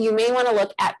 then you may want to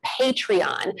look at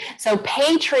Patreon. So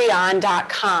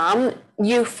patreon.com,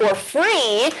 you for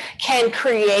free can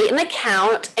create an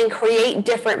account and create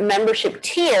different membership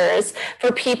tiers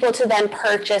for people to then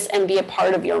purchase and be a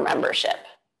part of your membership.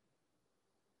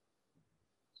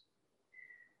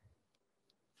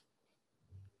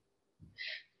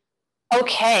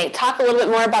 Okay, talk a little bit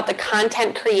more about the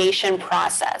content creation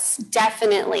process.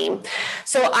 Definitely.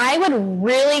 So I would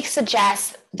really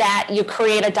suggest that you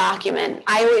create a document.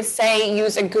 I always say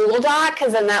use a Google Doc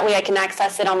because then that way I can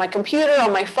access it on my computer,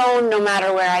 on my phone, no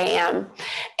matter where I am.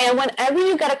 And whenever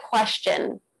you get a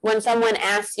question, when someone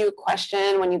asks you a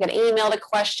question, when you get emailed a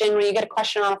question, when you get a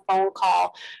question on a phone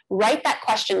call, write that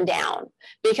question down,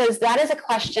 because that is a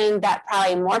question that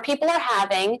probably more people are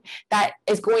having that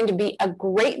is going to be a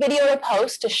great video to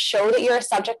post to show that you're a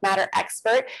subject matter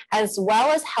expert, as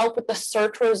well as help with the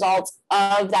search results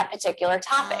of that particular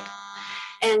topic.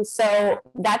 And so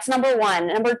that's number one.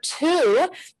 Number two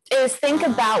is think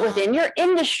about within your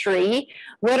industry,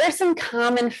 what are some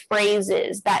common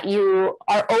phrases that you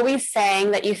are always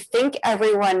saying that you think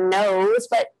everyone knows,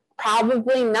 but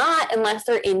probably not unless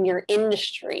they're in your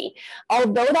industry.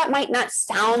 Although that might not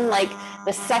sound like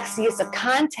the sexiest of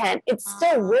content, it's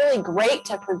still really great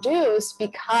to produce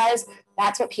because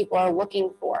that's what people are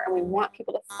looking for. And we want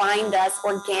people to find us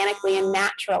organically and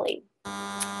naturally.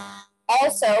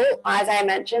 Also, as I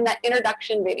mentioned, that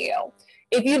introduction video.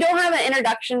 If you don't have an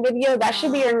introduction video, that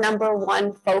should be your number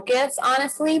one focus,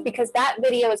 honestly, because that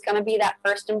video is going to be that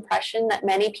first impression that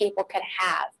many people could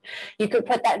have. You could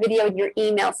put that video in your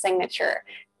email signature,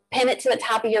 pin it to the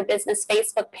top of your business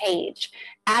Facebook page,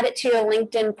 add it to your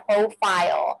LinkedIn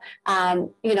profile, add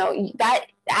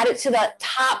it to the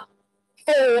top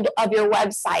fold of your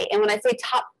website. And when I say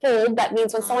top fold, that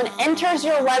means when someone enters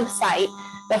your website,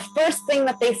 the first thing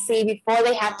that they see before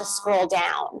they have to scroll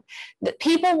down. That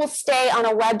people will stay on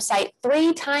a website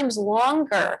 3 times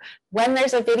longer when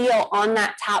there's a video on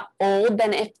that top fold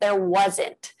than if there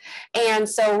wasn't. And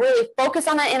so really focus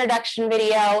on that introduction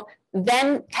video,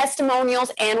 then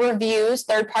testimonials and reviews,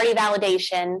 third-party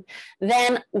validation,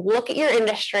 then look at your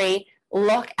industry,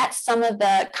 look at some of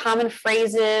the common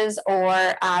phrases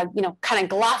or, kind of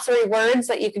glossary words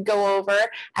that you could go over,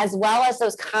 as well as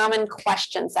those common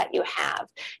questions that you have.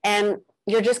 And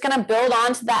you're just going to build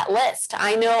onto that list.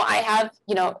 I know I have,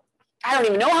 I don't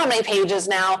even know how many pages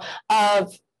now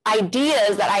of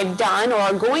ideas that I've done or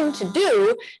are going to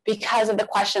do because of the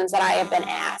questions that I have been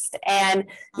asked. And,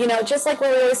 just like we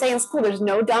always say in school, there's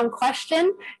no dumb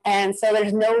question. And so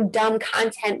there's no dumb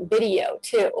content video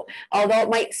too. Although it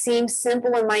might seem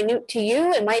simple and minute to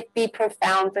you, it might be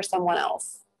profound for someone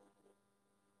else.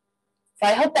 So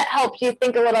I hope that helped you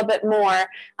think a little bit more.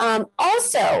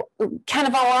 Also, kind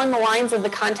of along the lines of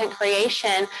the content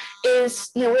creation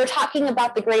is, we were talking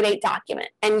about the grade 8 document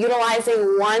and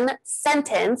utilizing one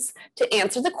sentence to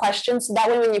answer the question. So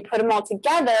that way, when you put them all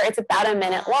together, it's about a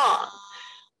minute long.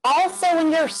 Also,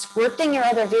 when you're scripting your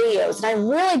other videos, and I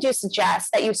really do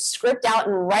suggest that you script out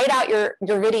and write out your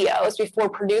videos before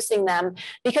producing them,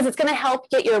 because it's going to help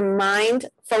get your mind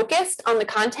focused on the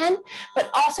content, but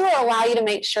also allow you to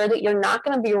make sure that you're not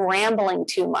going to be rambling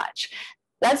too much.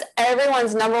 That's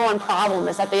everyone's number one problem,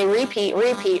 is that they repeat.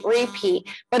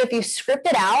 But if you script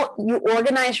it out, you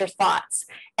organize your thoughts.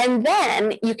 And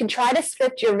then you can try to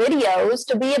script your videos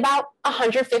to be about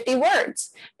 150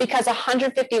 words, because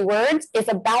 150 words is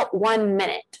about 1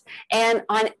 minute. And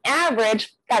on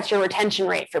average, that's your retention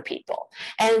rate for people.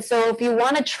 And so if you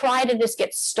want to try to just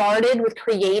get started with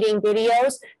creating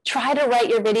videos, try to write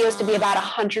your videos to be about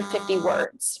 150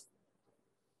 words.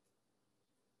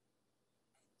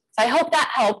 So I hope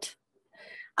that helped.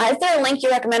 Is there a link you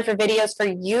recommend for videos for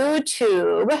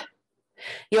YouTube?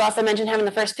 You also mentioned having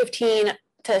the first 15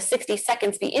 to 60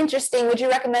 seconds be interesting. Would you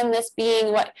recommend this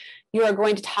being what you are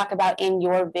going to talk about in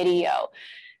your video?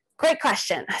 Great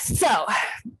question. So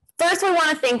first, we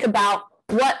want to think about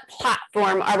what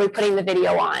platform are we putting the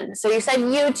video on? So you said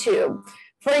YouTube.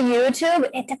 For YouTube,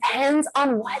 it depends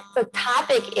on what the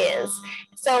topic is.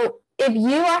 So if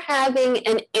you are having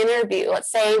an interview,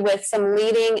 let's say with some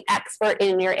leading expert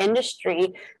in your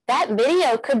industry, that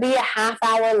video could be a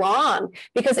half-hour long,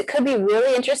 because it could be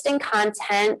really interesting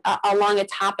content along a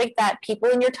topic that people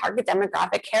in your target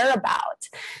demographic care about.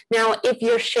 Now, if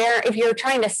you're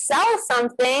trying to sell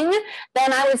something,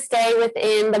 then I would stay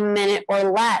within the minute or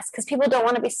less, because people don't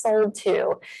want to be sold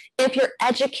to. If you're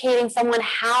educating someone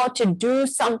how to do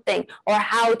something or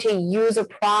how to use a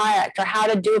product or how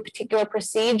to do a particular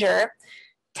procedure,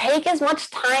 take as much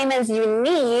time as you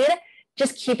need,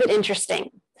 just keep it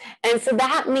interesting. And so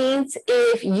that means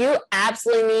if you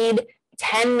absolutely need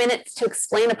 10 minutes to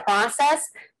explain a process,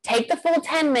 take the full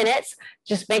 10 minutes,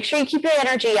 just make sure you keep your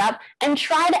energy up, and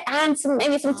try to add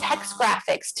maybe some text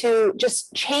graphics to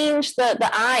just change the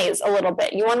eyes a little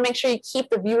bit. You want to make sure you keep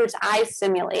the viewer's eyes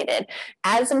simulated.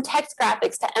 Add some text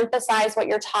graphics to emphasize what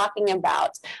you're talking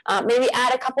about. Maybe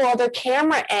add a couple other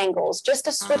camera angles just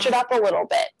to switch it up a little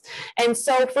bit. And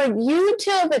so for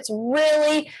YouTube, it's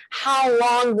really how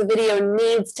long the video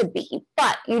needs to be.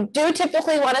 But you do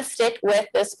typically want to stick with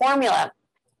this formula.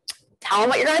 Tell them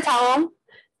what you're going to tell them.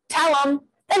 Tell them,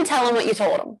 then tell them what you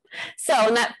told them. So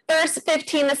in that first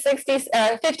 15 to 60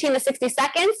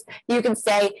 seconds, you can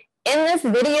say, in this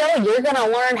video, you're going to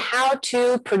learn how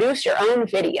to produce your own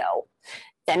video.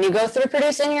 Then you go through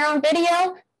producing your own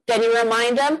video. Then you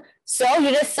remind them, so you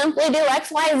just simply do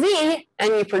X, Y, Z,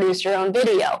 and you produce your own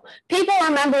video. People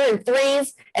remember in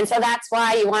threes, and so that's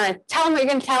why you want to tell them what you're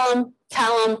going to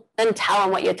tell them, then tell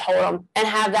them what you told them, and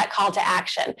have that call to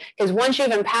action. Because once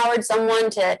you've empowered someone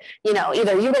to,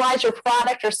 either utilize your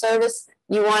product or service,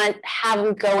 you want to have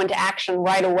them go into action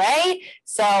right away.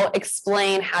 So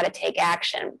explain how to take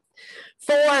action.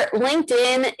 For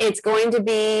LinkedIn, it's going to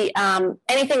be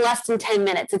anything less than 10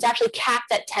 minutes. It's actually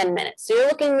capped at 10 minutes. So you're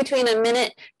looking between a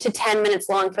minute to 10 minutes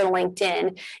long for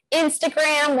LinkedIn.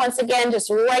 Instagram, once again,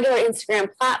 just regular Instagram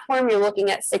platform, you're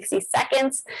looking at 60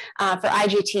 seconds. For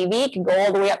IGTV, it can go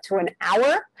all the way up to an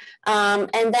hour.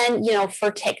 And then,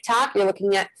 for TikTok, you're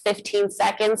looking at 15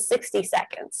 seconds, 60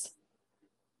 seconds.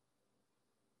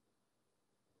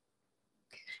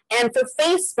 And for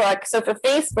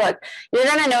Facebook, you're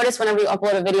going to notice whenever you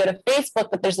upload a video to Facebook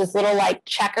that there's this little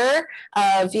checker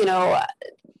of,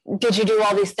 did you do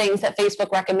all these things that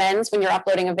Facebook recommends when you're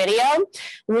uploading a video?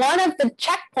 One of the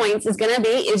checkpoints is going to be,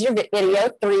 is your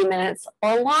video 3 minutes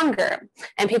or longer?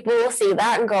 And people will see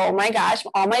that and go, oh my gosh,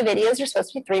 all my videos are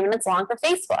supposed to be 3 minutes long for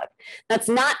Facebook. That's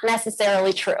not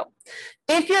necessarily true.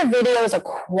 If your video is a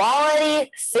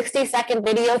quality 60-second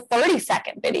video,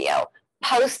 30-second video,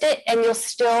 post it and you'll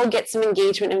still get some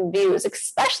engagement and views,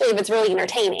 especially if it's really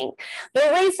entertaining.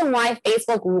 The reason why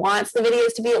Facebook wants the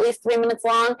videos to be at least 3 minutes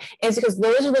long is because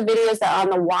those are the videos that on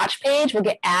the watch page will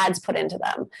get ads put into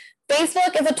them.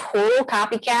 Facebook is a total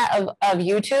copycat of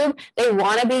YouTube. They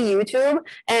want to be YouTube.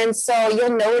 And so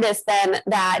you'll notice then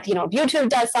that, if YouTube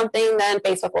does something, then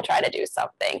Facebook will try to do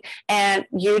something. And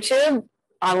YouTube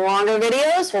on longer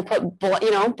videos will put,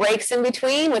 breaks in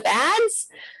between with ads.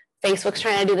 Facebook's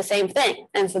trying to do the same thing.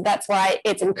 And so that's why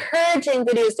it's encouraging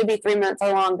videos to be 3 minutes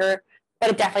or longer,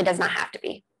 but it definitely does not have to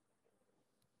be.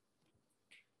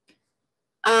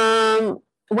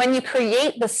 When you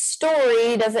create the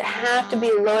story, does it have to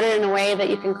be loaded in a way that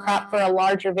you can crop for a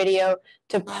larger video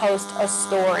to post a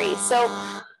story? So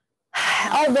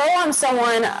although I'm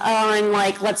someone on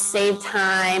let's save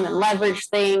time and leverage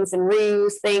things and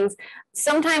reuse things,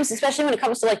 sometimes, especially when it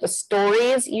comes to the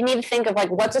stories, you need to think of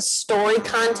what's a story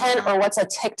content or what's a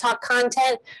TikTok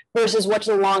content versus what's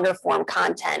a longer form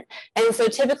content. And so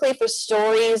typically for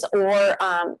stories or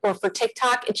for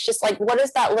TikTok, it's just what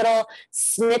is that little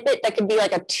snippet that could be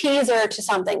a teaser to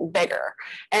something bigger.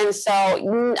 And so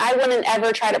I wouldn't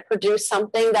ever try to produce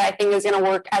something that I think is going to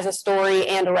work as a story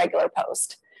and a regular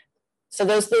post. So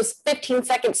those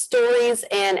 15-second stories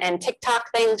and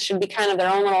TikTok things should be kind of their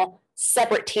own little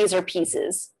separate teaser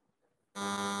pieces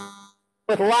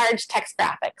with large text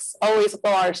graphics, always with the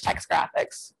large text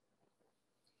graphics.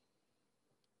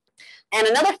 And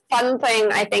another fun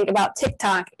thing I think about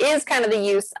TikTok is kind of the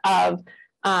use of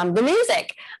the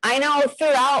music. I know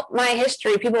throughout my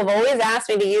history, people have always asked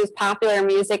me to use popular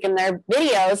music in their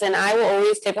videos, and I will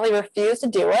always typically refuse to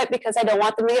do it because I don't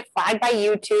want them to get flagged by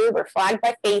YouTube or flagged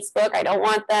by Facebook. I don't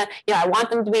want I want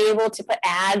them to be able to put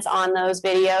ads on those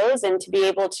videos and to be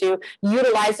able to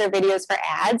utilize their videos for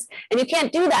ads. And you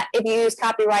can't do that if you use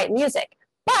copyright music.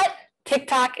 But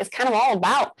TikTok is kind of all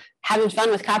about having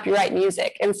fun with copyright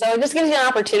music. And so it just gives you an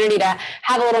opportunity to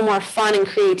have a little more fun and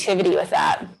creativity with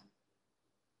that.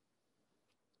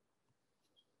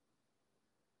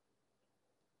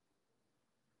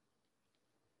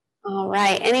 All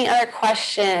right, any other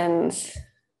questions?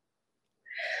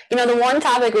 The one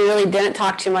topic we really didn't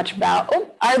talk too much about,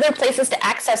 are there places to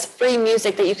access free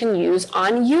music that you can use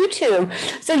on YouTube?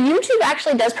 So YouTube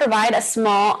actually does provide a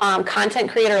small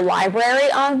content creator library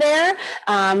on there.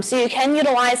 So you can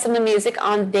utilize some of the music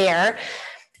on there.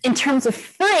 In terms of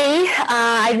free,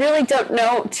 I really don't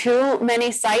know too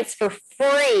many sites for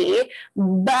free,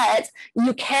 but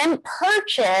you can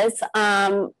purchase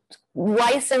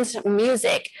licensed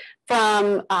music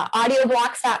from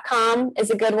audioblocks.com is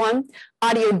a good one,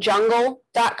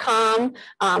 audiojungle.com,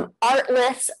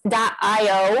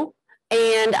 artlist.io,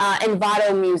 and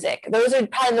Envato Music. Those are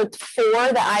probably the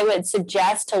 4 that I would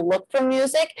suggest to look for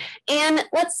music. And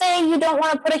let's say you don't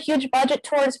want to put a huge budget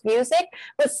towards music,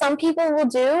 but some people will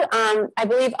do. I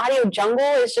believe Audio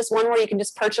Jungle is just one where you can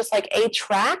just purchase a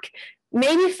track.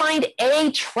 Maybe find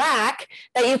a track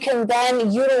that you can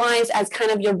then utilize as kind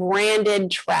of your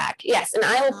branded track. Yes, and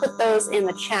I will put those in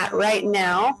the chat right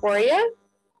now for you.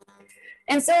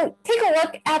 And so take a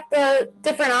look at the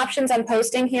different options I'm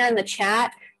posting here in the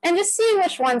chat and just see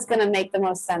which one's going to make the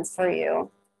most sense for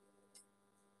you.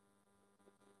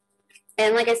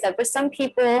 And like I said, for some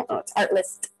people, it's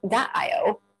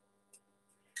artlist.io.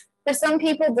 For some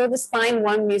people, they'll just find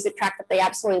one music track that they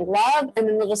absolutely love, and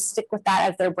then they'll just stick with that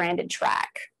as their branded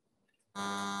track.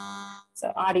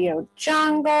 So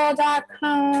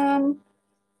audiojungle.com.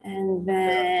 And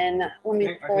then let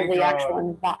me pull the actual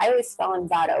Envato. I always spell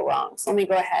Envato wrong, so let me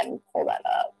go ahead and pull that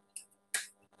up.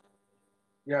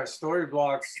 Yeah,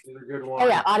 Storyblocks is a good one. Oh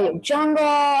yeah, Audio Jungle.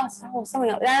 Oh, something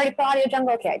else. Did I already put Audio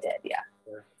Jungle? Okay, I did, yeah.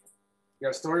 Yeah,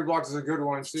 Storyblocks is a good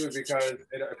one too because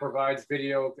it provides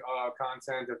video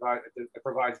content. It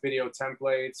provides video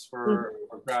templates for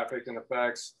graphics and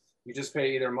effects. You just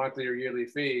pay either a monthly or yearly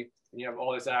fee, and you have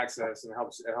all this access, and it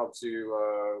helps you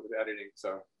with editing.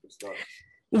 So good stuff.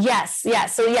 Yes.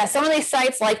 So yeah, some of these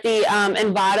sites like the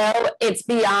Envato, it's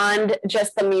beyond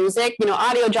just the music.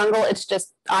 Audio Jungle, it's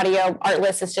just audio.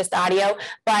 Artlist is just audio.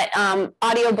 But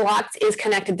Audio Blocks is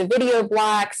connected to Video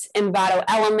Blocks. Envato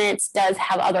Elements does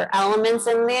have other elements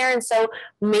in there. And so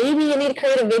maybe you need to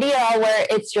create a video where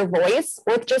it's your voice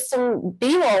with just some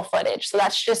B-roll footage. So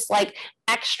that's just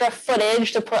extra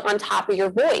footage to put on top of your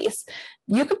voice.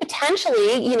 you could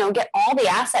potentially, get all the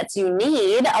assets you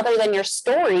need other than your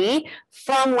story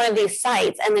from one of these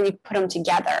sites, and then you put them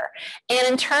together. And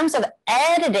in terms of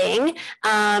editing,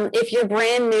 if you're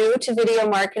brand new to video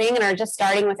marketing and are just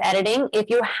starting with editing, if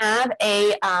you have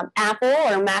a Apple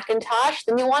or Macintosh,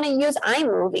 then you want to use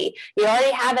iMovie. You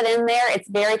already have it in there. It's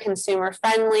very consumer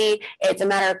friendly. It's a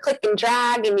matter of click and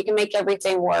drag, and you can make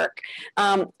everything work.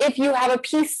 If you have a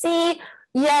PC,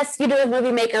 yes, you do have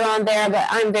Movie Maker on there, but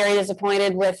I'm very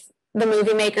disappointed with the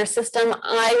Movie Maker system.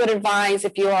 I would advise,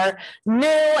 if you are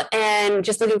new and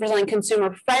just looking for something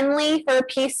consumer friendly for a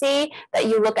PC, that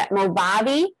you look at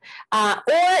Movavi.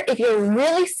 Or if you're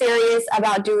really serious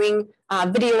about doing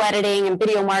video editing and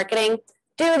video marketing,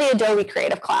 do the Adobe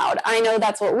Creative Cloud. I know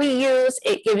that's what we use.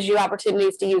 It gives you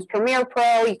opportunities to use Premiere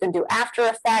Pro. You can do After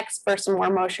Effects for some more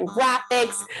motion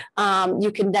graphics.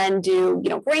 You can then do,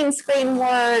 green screen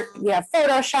work. You have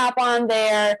Photoshop on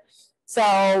there.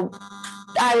 So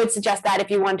I would suggest that if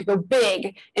you want to go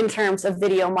big in terms of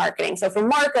video marketing. So for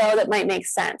Marco, that might make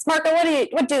sense. Marco,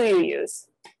 what do you use?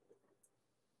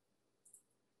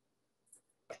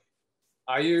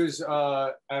 I use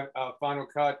Final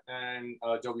Cut and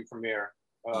Adobe Premiere.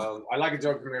 I like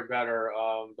Adobe Premiere better.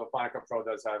 The Final Cut Pro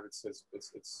does have its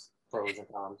pros and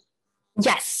cons.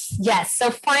 Yes. So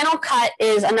Final Cut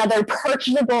is another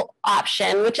purchasable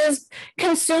option, which is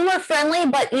consumer friendly,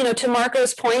 but to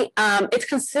Marco's point, it's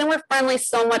consumer friendly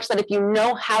so much that if you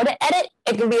know how to edit,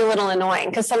 it can be a little annoying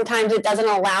because sometimes it doesn't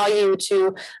allow you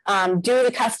to do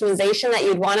the customization that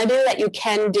you'd want to do that you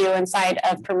can do inside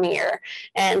of Premiere.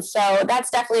 And so that's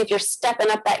definitely, if you're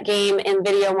stepping up that game in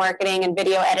video marketing and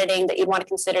video editing, that you'd want to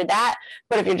consider that.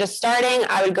 But if you're just starting,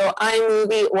 I would go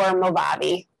iMovie or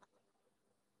Movavi.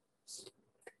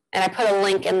 And I put a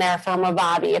link in there for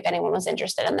Movavi if anyone was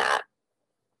interested in that.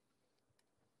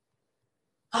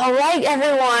 All right,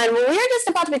 everyone. Well, we are just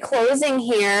about to be closing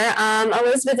here.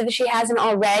 Elizabeth, if she hasn't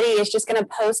already, is just going to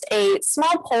post a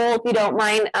small poll, if you don't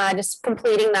mind just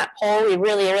completing that poll. We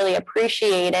really, really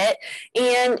appreciate it.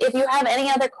 And if you have any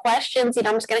other questions, I'm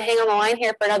just going to hang on the line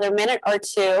here for another minute or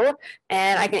two,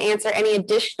 and I can answer any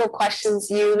additional questions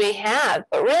you may have.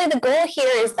 But really, the goal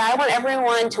here is that I want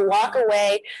everyone to walk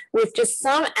away with just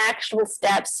some actionable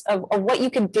steps of what you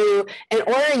can do in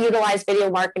order to utilize video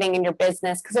marketing in your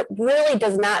business, because it really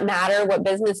does not matter what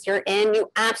business you're in.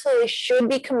 You absolutely should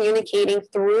be communicating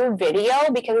through video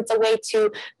because it's a way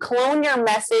to clone your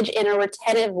message in a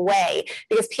retentive way,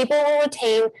 because people will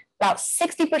retain about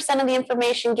 60% of the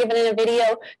information given in a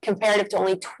video, comparative to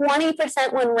only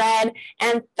 20% when read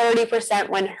and 30%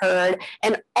 when heard.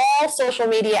 And all social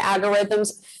media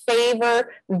algorithms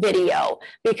favor video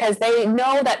because they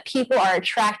know that people are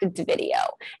attracted to video.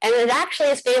 And it actually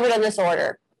is favored in this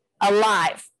order: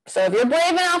 live. So if you're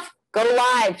brave enough, go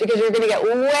live, because you're going to get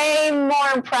way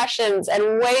more impressions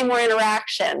and way more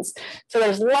interactions. So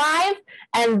there's live,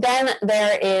 and then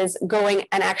there is going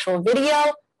an actual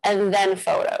video, and then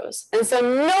photos. And so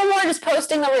no more just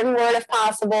posting the written word if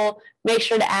possible. Make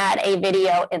sure to add a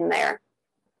video in there.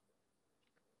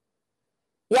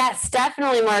 Yes,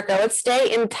 definitely, Marco. Let's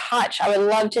stay in touch. I would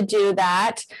love to do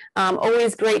that.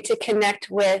 Always great to connect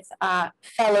with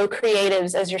fellow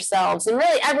creatives as yourselves. And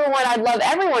really everyone, I'd love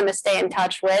everyone to stay in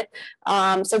touch with.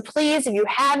 So please, if you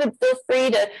haven't, feel free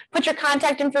to put your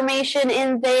contact information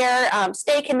in there.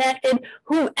 Stay connected.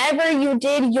 Whomever you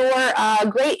did your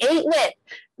grade 8 with,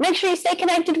 make sure you stay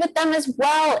connected with them as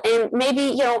well. And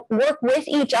maybe, work with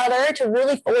each other to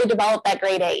really fully develop that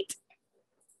grade 8.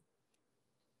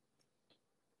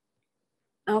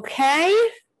 Okay.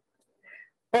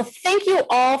 Well, thank you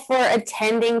all for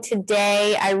attending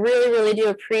today. I really, really do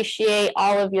appreciate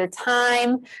all of your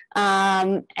time.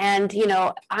 And,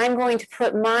 I'm going to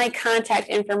put my contact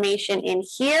information in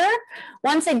here.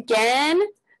 Once again,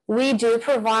 we do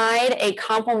provide a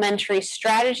complimentary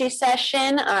strategy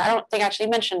session. I don't think I actually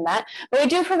mentioned that, but we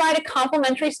do provide a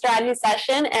complimentary strategy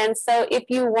session. And so if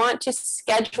you want to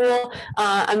schedule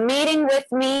a meeting with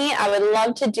me, I would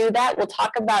love to do that. We'll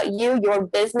talk about you, your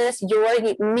business, your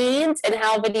needs, and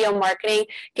how video marketing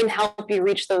can help you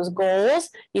reach those goals.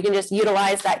 You can just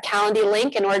utilize that Calendly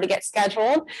link in order to get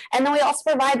scheduled. And then we also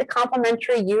provide the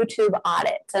complimentary YouTube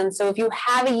audit. And so if you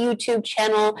have a YouTube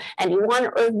channel and you want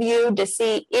a review to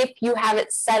see if you have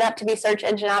it set up to be search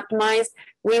engine optimized,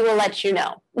 we will let you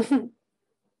know.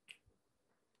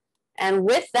 And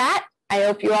with that, I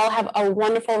hope you all have a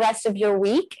wonderful rest of your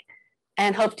week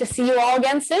and hope to see you all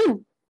again soon.